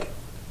 but like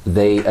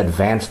they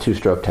advance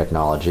 2-stroke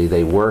technology,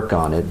 they work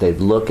on it, they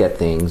look at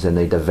things and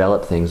they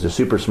develop things. They're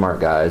super smart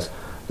guys.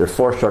 Their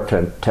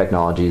 4-stroke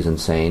technology is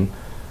insane.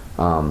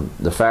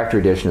 The factory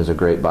edition is a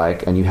great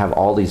bike, and you have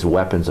all these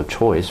weapons of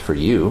choice for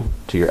you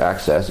to your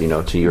access, to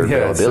your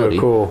availability. It's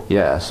so cool.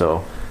 Yeah,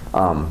 so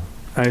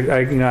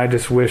I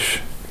just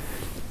wish,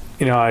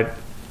 I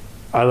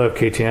love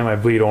KTM. I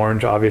bleed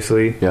orange,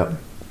 obviously. Yep.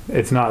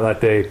 It's not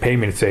that they pay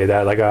me to say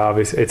that. Like,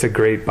 it's a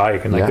great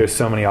bike, and there's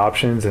so many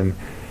options, and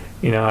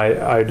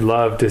I'd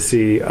love to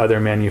see other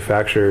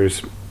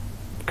manufacturers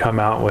come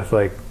out with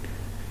like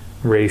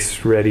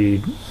race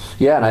ready.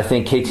 Yeah, and I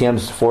think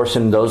KTM's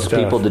forcing those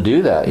people to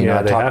do that. They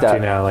have to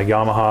now. Like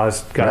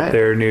Yamaha's got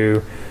their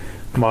new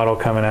model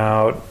coming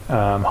out.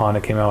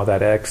 Honda came out with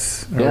that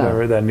X or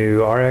whatever, that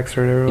new RX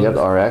or whatever. Yeah,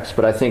 the RX.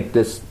 But I think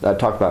I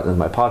talked about this in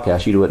my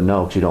podcast. You wouldn't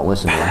know because you don't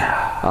listen to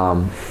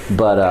them.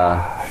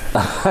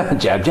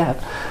 Jab,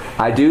 jab.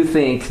 I do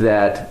think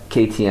that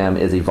KTM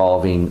is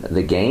evolving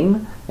the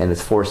game, and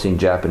it's forcing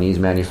Japanese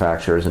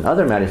manufacturers and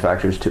other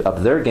manufacturers to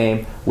up their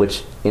game,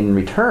 which in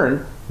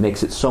return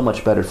makes it so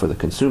much better for the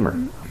consumer.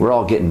 We're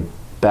all getting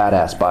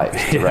badass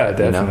bikes. Yeah,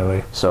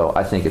 definitely. So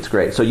I think it's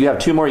great. So you have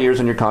 2 more years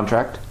on your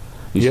contract.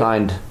 You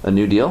signed a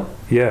new deal?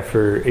 Yeah,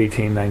 for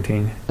 18,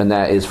 19. And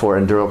that is for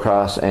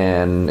Endurocross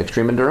and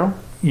Extreme Enduro?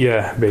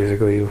 Yeah,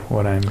 basically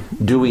what I'm...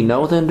 Do we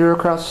know the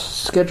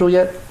Endurocross schedule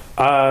yet?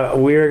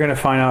 We're going to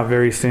find out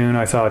very soon.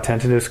 I saw a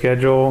tentative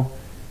schedule,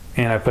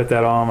 and I put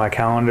that all on my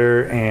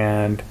calendar,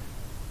 and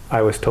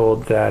I was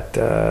told that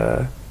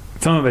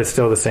some of it's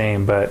still the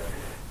same, but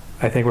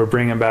I think we're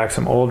bringing back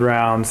some old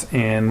rounds,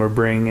 and we're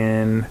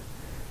bringing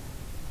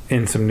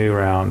in some new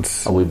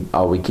rounds.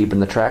 Are we keeping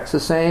the tracks the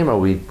same, or are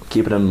we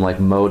keeping them like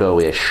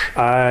moto-ish?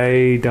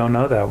 I don't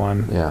know that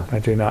one. Yeah. I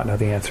do not know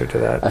the answer to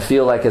that. I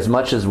feel like as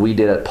much as we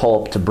did at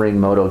Pulp to bring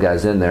moto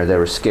guys in there, they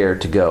were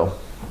scared to go.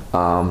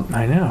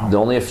 I know.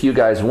 Only a few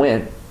guys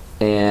went,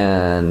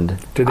 and...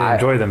 Did they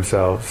enjoy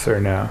themselves, or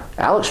no?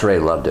 Alex Ray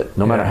loved it.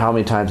 No matter how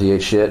many times he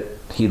ate shit,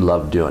 he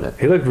loved doing it.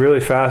 He looked really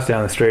fast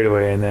down the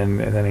straightaway, and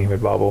then he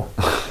would bobble.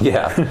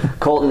 Yeah.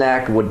 Colton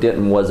Ack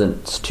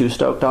wasn't too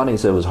stoked on it. He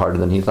said it was harder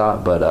than he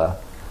thought,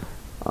 but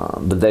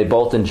they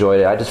both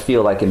enjoyed it. I just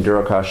feel like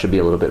Endurocross should be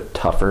a little bit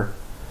tougher.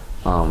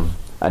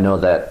 I know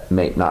that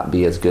may not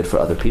be as good for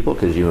other people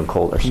because you and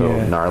Colt are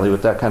so gnarly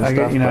with that kind of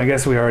stuff. I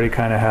guess we already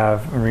kind of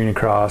have Arena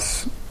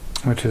Cross,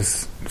 which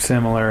is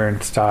similar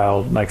in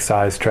style, like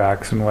size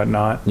tracks and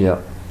whatnot.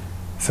 Yeah.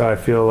 So I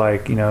feel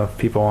like, if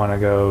people want to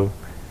go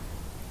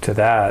to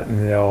that,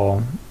 and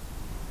they'll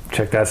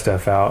check that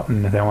stuff out,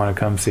 and if they want to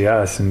come see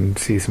us and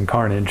see some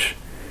carnage,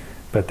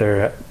 but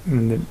they're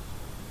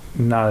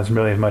not as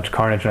really as much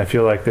carnage, and I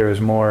feel like there was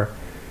more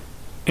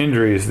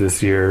injuries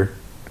this year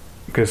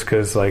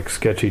because like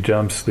sketchy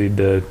jumps lead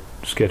to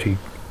sketchy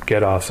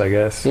get-offs, I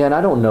guess. Yeah, and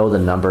I don't know the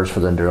numbers for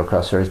the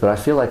Endurocross series, but I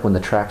feel like when the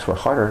tracks were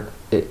harder,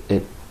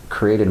 it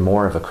created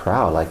more of a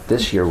crowd. Like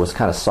this year was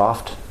kind of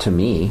soft to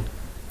me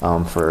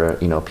for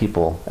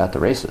people at the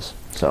races.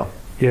 So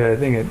yeah, I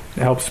think it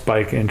helps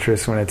spike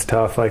interest when it's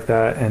tough like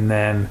that. And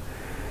then,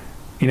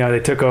 they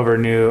took over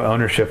new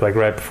ownership like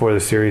right before the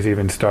series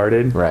even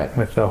started. Right.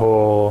 With the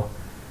whole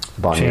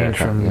Bonnier change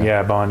from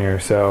Bonnier.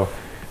 So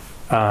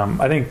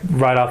I think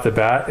right off the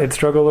bat it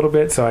struggled a little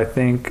bit. So I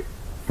think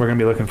we're going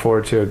to be looking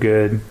forward to a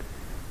good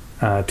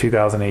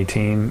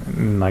 2018,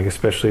 and like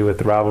especially with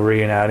the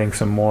rivalry and adding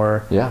some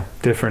more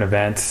different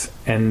events.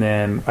 And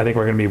then I think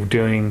we're going to be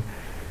doing...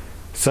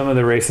 Some of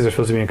the races are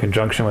supposed to be in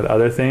conjunction with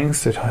other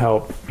things to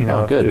help,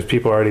 if there's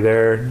people already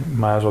there,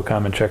 might as well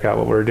come and check out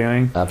what we're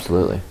doing.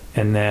 Absolutely.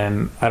 And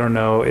then I don't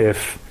know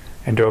if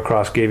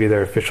Endurocross gave you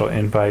their official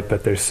invite,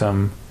 but there's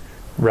some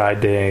ride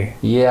day.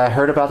 Yeah, I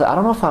heard about that. I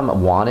don't know if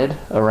I'm wanted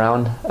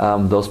around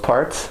those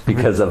parts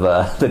because of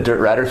the Dirt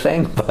Rider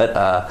thing, but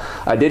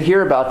I did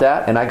hear about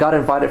that, and I got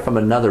invited from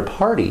another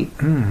party.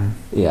 Mm.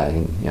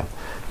 Yeah.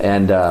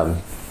 And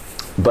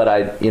But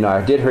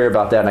I did hear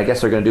about that, and I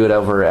guess they're going to do it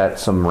over at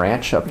some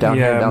ranch up down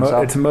here down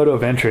south. It's Moto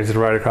Ventures. It's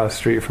right across the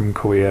street from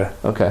Kauai.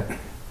 Okay.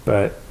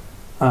 But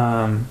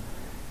I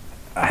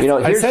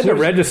said to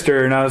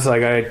register, and I was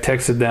like, I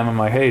texted them. I'm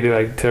like, hey, do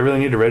I really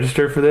need to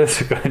register for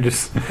this? I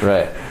just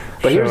right.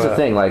 But here's the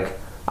thing: like,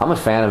 I'm a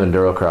fan of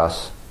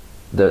Endurocross.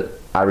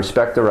 I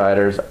respect the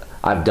riders.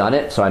 I've done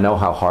it, so I know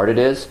how hard it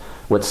is.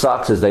 What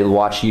sucks is they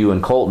watch you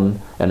and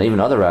Colton and even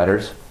other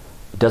riders.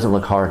 It doesn't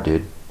look hard,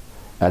 dude.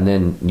 And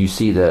then you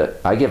see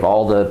I give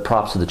all the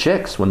props to the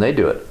chicks when they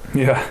do it.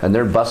 Yeah. And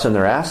they're busting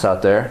their ass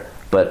out there,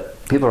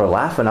 but people are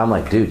laughing. I'm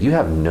like, dude, you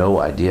have no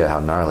idea how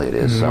gnarly it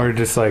is. And we're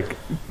just like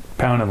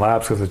pounding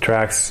laps because the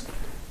track's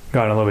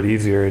gotten a little bit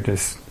easier. It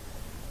just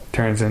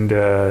turns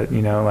into,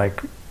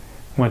 like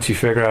once you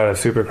figure out a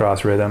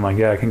supercross rhythm, like,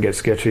 yeah, it can get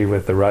sketchy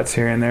with the ruts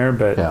here and there,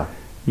 but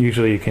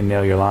usually you can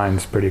nail your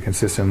lines pretty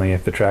consistently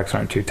if the tracks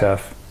aren't too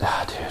tough.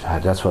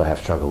 Dude, that's what I have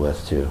struggled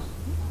with too.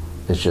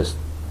 It's just,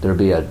 there'd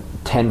be a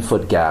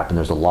 10-foot gap and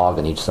there's a log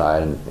on each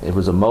side, and if it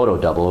was a moto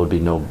double, it would be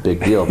no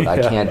big deal, but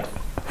I can't.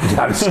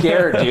 I'm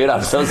scared, dude.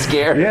 I'm so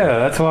scared. Yeah,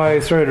 that's why I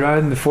started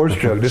riding the four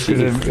stroke, just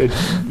because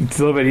it's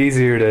a little bit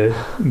easier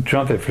to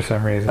jump it for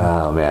some reason.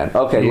 Oh man.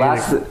 Okay,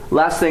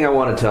 last thing I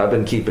wanted to, I've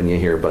been keeping you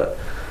here, but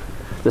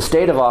the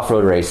state of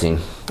off-road racing.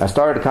 I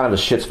started kind of a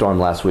shitstorm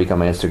last week on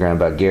my Instagram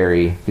about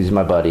Gary. He's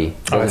my buddy.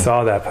 I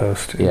saw that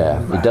post.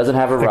 Yeah, he doesn't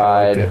have a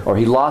ride, or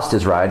he lost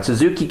his ride.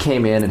 Suzuki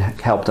came in and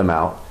helped him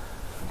out.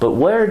 But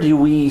where do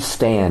we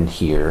stand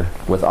here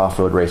with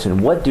off-road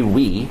racing? What do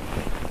we,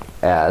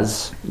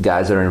 as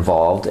guys that are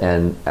involved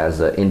and as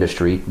an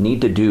industry,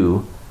 need to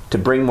do to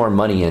bring more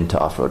money into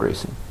off-road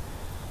racing?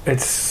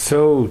 It's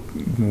so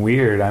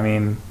weird. I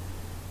mean,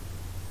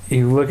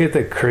 you look at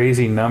the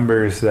crazy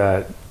numbers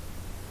that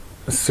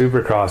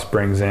Supercross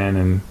brings in,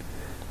 and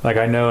like,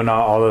 I know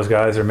not all those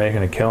guys are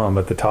making a killing,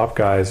 but the top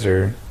guys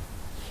they're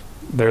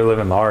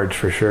living large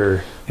for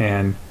sure.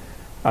 And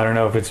I don't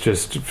know if it's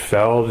just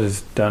Feld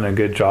has done a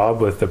good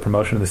job with the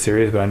promotion of the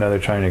series, but I know they're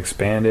trying to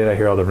expand it. I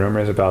hear all the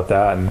rumors about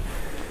that, and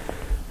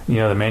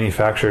the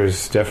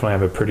manufacturers definitely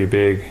have a pretty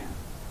big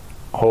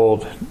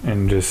hold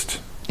in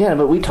just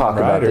but we talk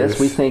about this.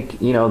 We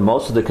think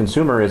most of the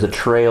consumer is a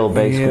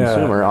trail-based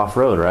consumer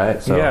off-road,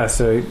 right? So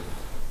so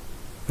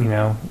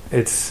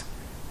it's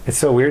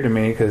so weird to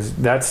me because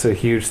that's a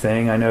huge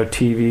thing. I know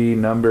TV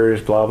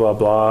numbers, blah blah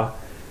blah.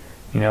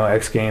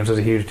 X Games was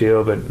a huge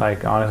deal, but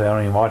like, honestly, I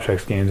don't even watch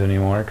X Games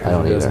anymore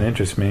because it doesn't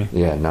interest me.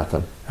 Yeah,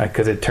 nothing.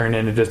 Because it turned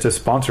into just a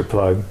sponsor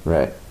plug.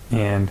 Right.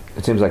 And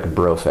it seems like a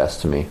bro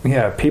fest to me.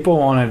 Yeah, people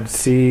want to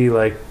see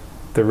like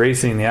the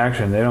racing, the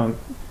action. They don't.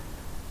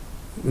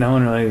 No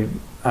one really.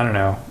 I don't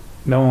know.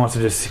 No one wants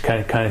to just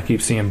kind of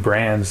keep seeing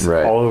brands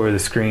all over the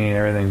screen,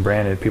 everything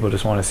branded. People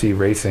just want to see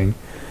racing,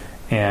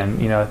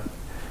 and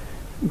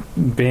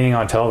being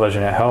on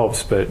television, it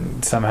helps, but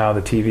somehow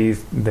the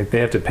TV, they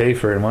have to pay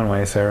for it in one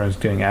way, so everyone's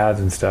doing ads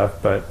and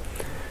stuff. But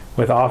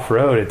with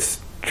off-road,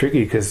 it's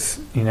tricky because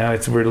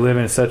we're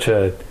living in such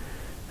a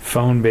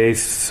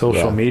phone-based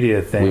social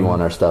media thing. We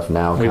want our stuff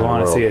now. We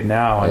want to see it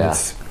now, and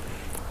it's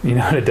in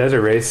a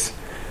desert race,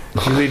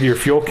 you leave your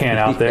fuel can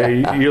out there.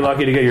 You're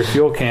lucky to get your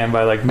fuel can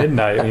by like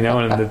midnight,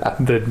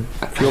 and the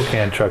fuel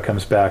can truck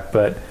comes back.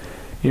 But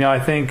I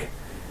think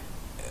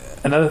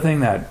another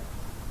thing that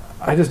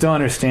I just don't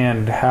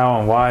understand how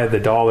and why the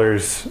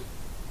dollars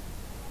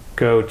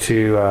go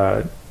to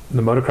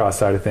the motocross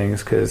side of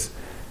things, because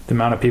the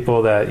amount of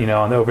people that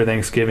over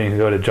Thanksgiving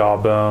go to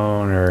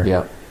Jawbone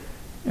or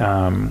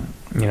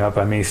up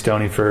by me,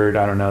 Stonyford,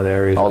 I don't know the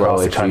areas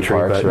across the country,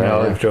 parks,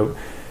 but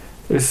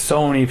there's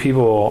so many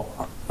people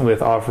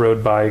with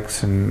off-road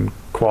bikes and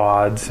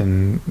quads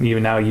and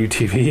even now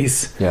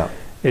UTVs. Yeah,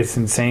 it's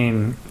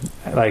insane,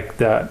 like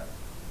that.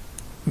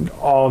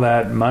 All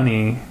that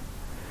money.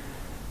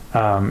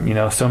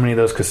 So many of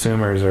those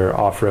consumers are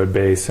off-road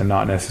based and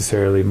not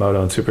necessarily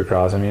moto and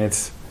supercross. I mean,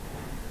 it's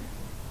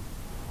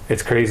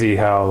crazy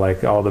how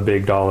like all the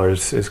big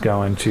dollars is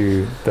going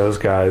to those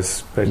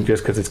guys, but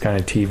just because it's kind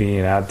of TV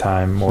and ad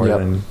time more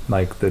than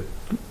like the.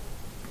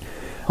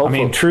 Hopefully.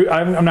 I mean, true.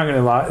 I'm not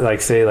going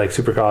to say like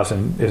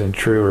supercross isn't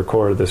true or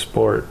core of the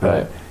sport,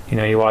 but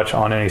you watch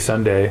On Any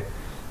Sunday,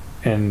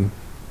 and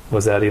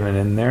was that even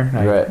in there?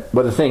 Right.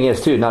 But the thing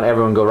is, too, not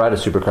everyone go ride a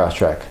supercross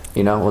track.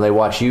 When they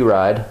watch you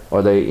ride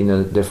or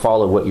they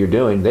follow what you're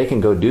doing, they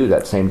can go do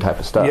that same type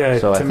of stuff. Yeah,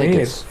 so to me,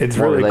 it's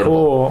really relatable.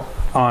 Cool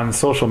on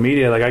social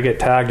media. Like, I get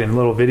tagged in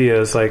little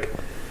videos, like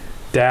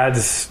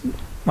dads,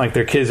 like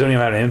their kids don't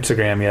even have an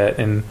Instagram yet,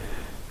 and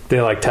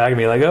they like tag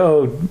me like,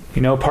 oh,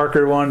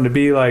 Parker wanted to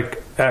be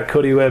like at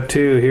Cody Webb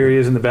too. Here he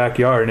is in the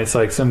backyard, and it's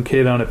like some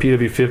kid on a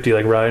PW50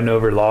 like riding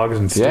over logs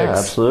and sticks. Yeah,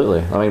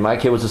 absolutely. I mean, my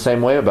kid was the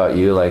same way about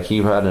you. Like, he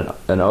had an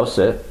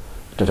OSIT,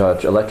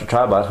 electric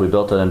tri-bus. We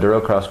built an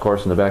Endurocross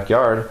course in the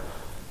backyard.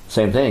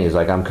 Same thing. He's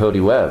like, I'm Cody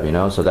Webb,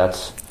 so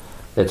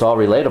it's all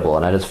relatable.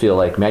 And I just feel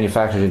like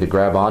manufacturers need to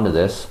grab onto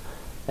this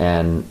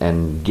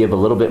and give a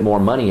little bit more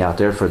money out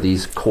there for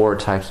these core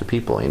types of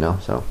people,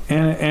 so.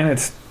 And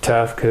it's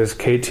tough because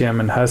KTM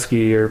and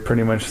Husky are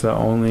pretty much the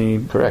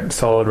only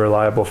solid,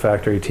 reliable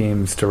factory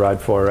teams to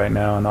ride for right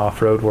now in the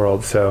off-road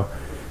world. So,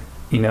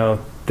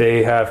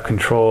 they have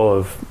control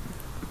of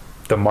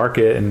the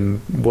market and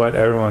what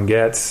everyone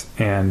gets.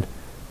 And,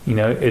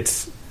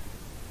 it's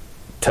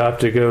tough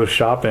to go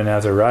shopping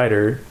as a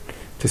rider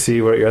to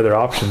see what your other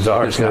options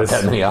are. There's not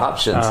that many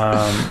options.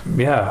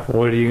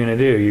 What are you going to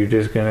do? You're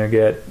just going to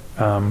get,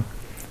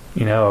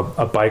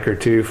 a bike or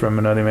two from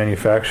another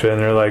manufacturer, and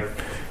they're like,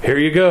 here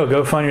you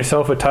go find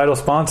yourself a title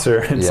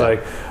sponsor. It's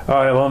like, all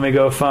right, well, let me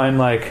go find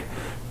like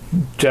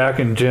Jack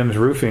and Jim's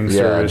roofing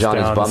service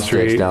Johnny's down bump the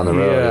street. sticks down the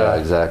road. Yeah,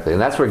 exactly.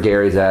 And that's where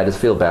Gary's at. I just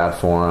feel bad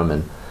for him.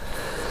 And,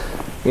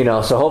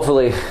 so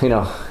hopefully,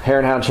 Hare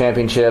and Hound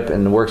Championship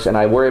and works. And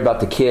I worry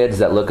about the kids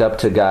that look up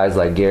to guys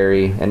like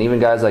Gary and even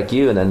guys like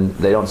you, and then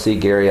they don't see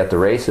Gary at the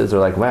races. They're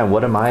like, man,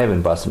 what am I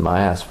even busting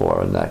my ass for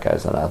when that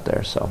guy's not out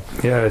there? So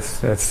yeah,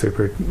 that's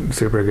super,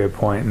 super good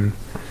point. And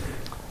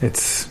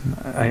it's,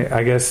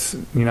 I guess,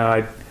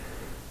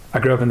 I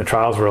grew up in the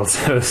trials world,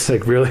 so it's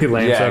like really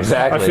lame. Yeah, so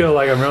exactly. I feel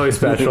like I'm really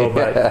special,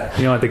 but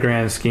at the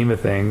grand scheme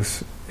of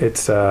things,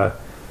 it's that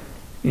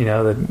you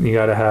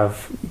got to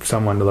have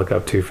someone to look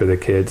up to for the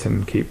kids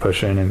and keep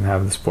pushing and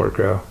have the sport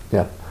grow.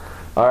 Yeah.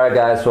 All right,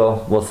 guys.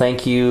 Well,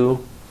 thank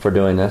you for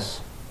doing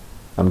this.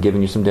 I'm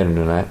giving you some dinner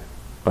tonight,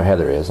 or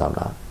Heather is. I'm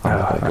not.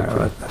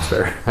 That's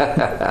fair.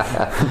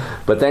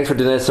 But thanks for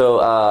doing this. So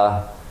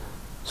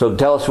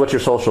tell us what's your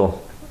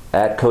social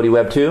at Cody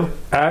Webb 2.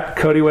 At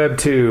Cody Webb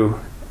 2,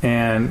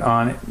 and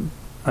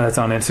that's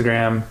on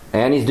Instagram.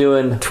 And he's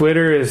doing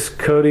Twitter is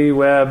Cody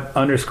Webb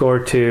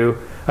 _2.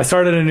 I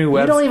started a new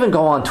website. You don't even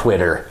go on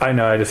Twitter. I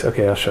know.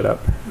 I'll shut up.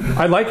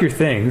 I like your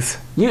things.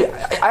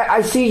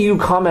 I see you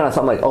comment on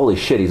something like, holy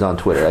shit, he's on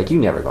Twitter. Like, you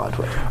never go on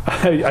Twitter.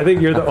 I think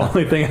you're the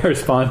only thing I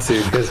respond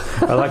to because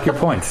I like your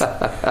points.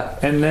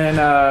 And then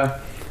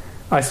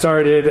I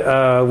started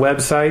a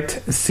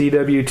website,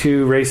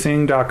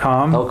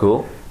 cw2racing.com. Oh,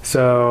 cool.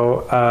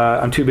 So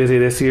I'm too busy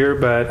this year,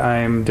 but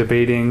I'm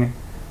debating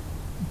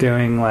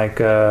doing like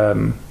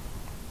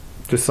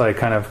just like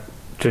kind of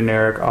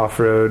generic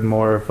off-road,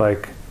 more of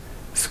like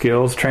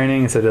skills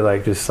training instead of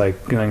like just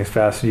like going as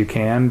fast as you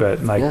can, but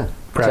like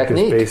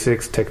practice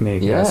basics,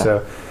 technique. Yeah.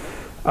 So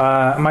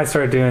I might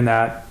start doing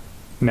that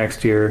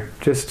next year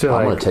just to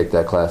I'm going to take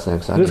that class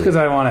next time. Just because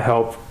I want to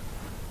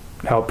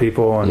help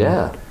people and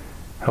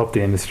help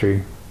the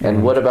industry.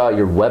 And what about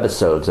your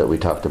webisodes that we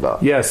talked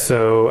about? Yes.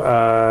 So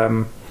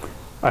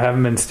I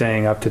haven't been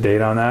staying up to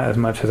date on that as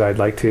much as I'd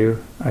like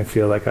to. I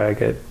feel like I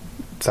get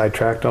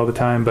sidetracked all the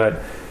time,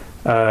 but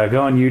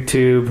go on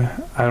YouTube.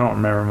 I don't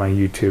remember my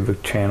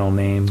YouTube channel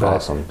name, but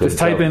awesome. Just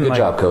type in good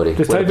job, Cody.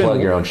 Just type in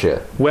plug your own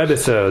shit.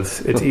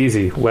 Webisodes. It's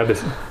easy.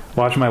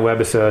 Watch my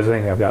webisodes. I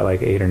think I've got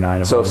like 8 or 9 of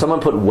them. So if someone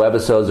put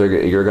webisodes,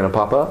 you're going to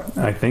pop up?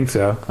 I think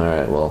so. All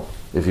right. Well,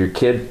 if you're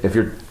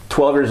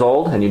 12 years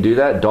old and you do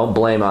that, don't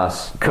blame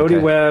us. Cody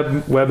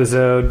Webb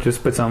webisode.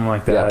 Just put something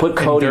like that. Yeah, put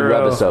Cody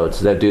webisodes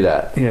that do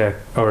that. Yeah,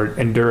 or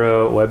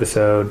Enduro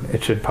webisode.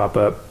 It should pop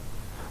up.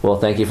 Well,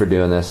 thank you for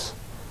doing this,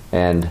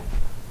 and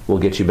we'll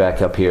get you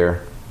back up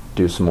here,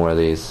 do some more of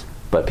these.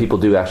 But people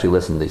do actually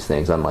listen to these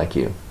things, unlike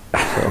you.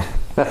 So.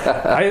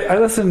 I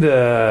listen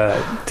to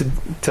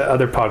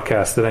other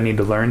podcasts that I need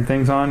to learn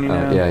things on.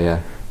 Yeah.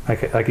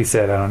 Like you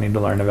said, I don't need to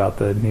learn about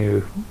the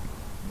new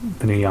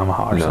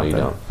Yamaha or something. No, you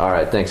don't. All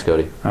right, thanks,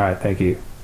 Cody. All right, thank you.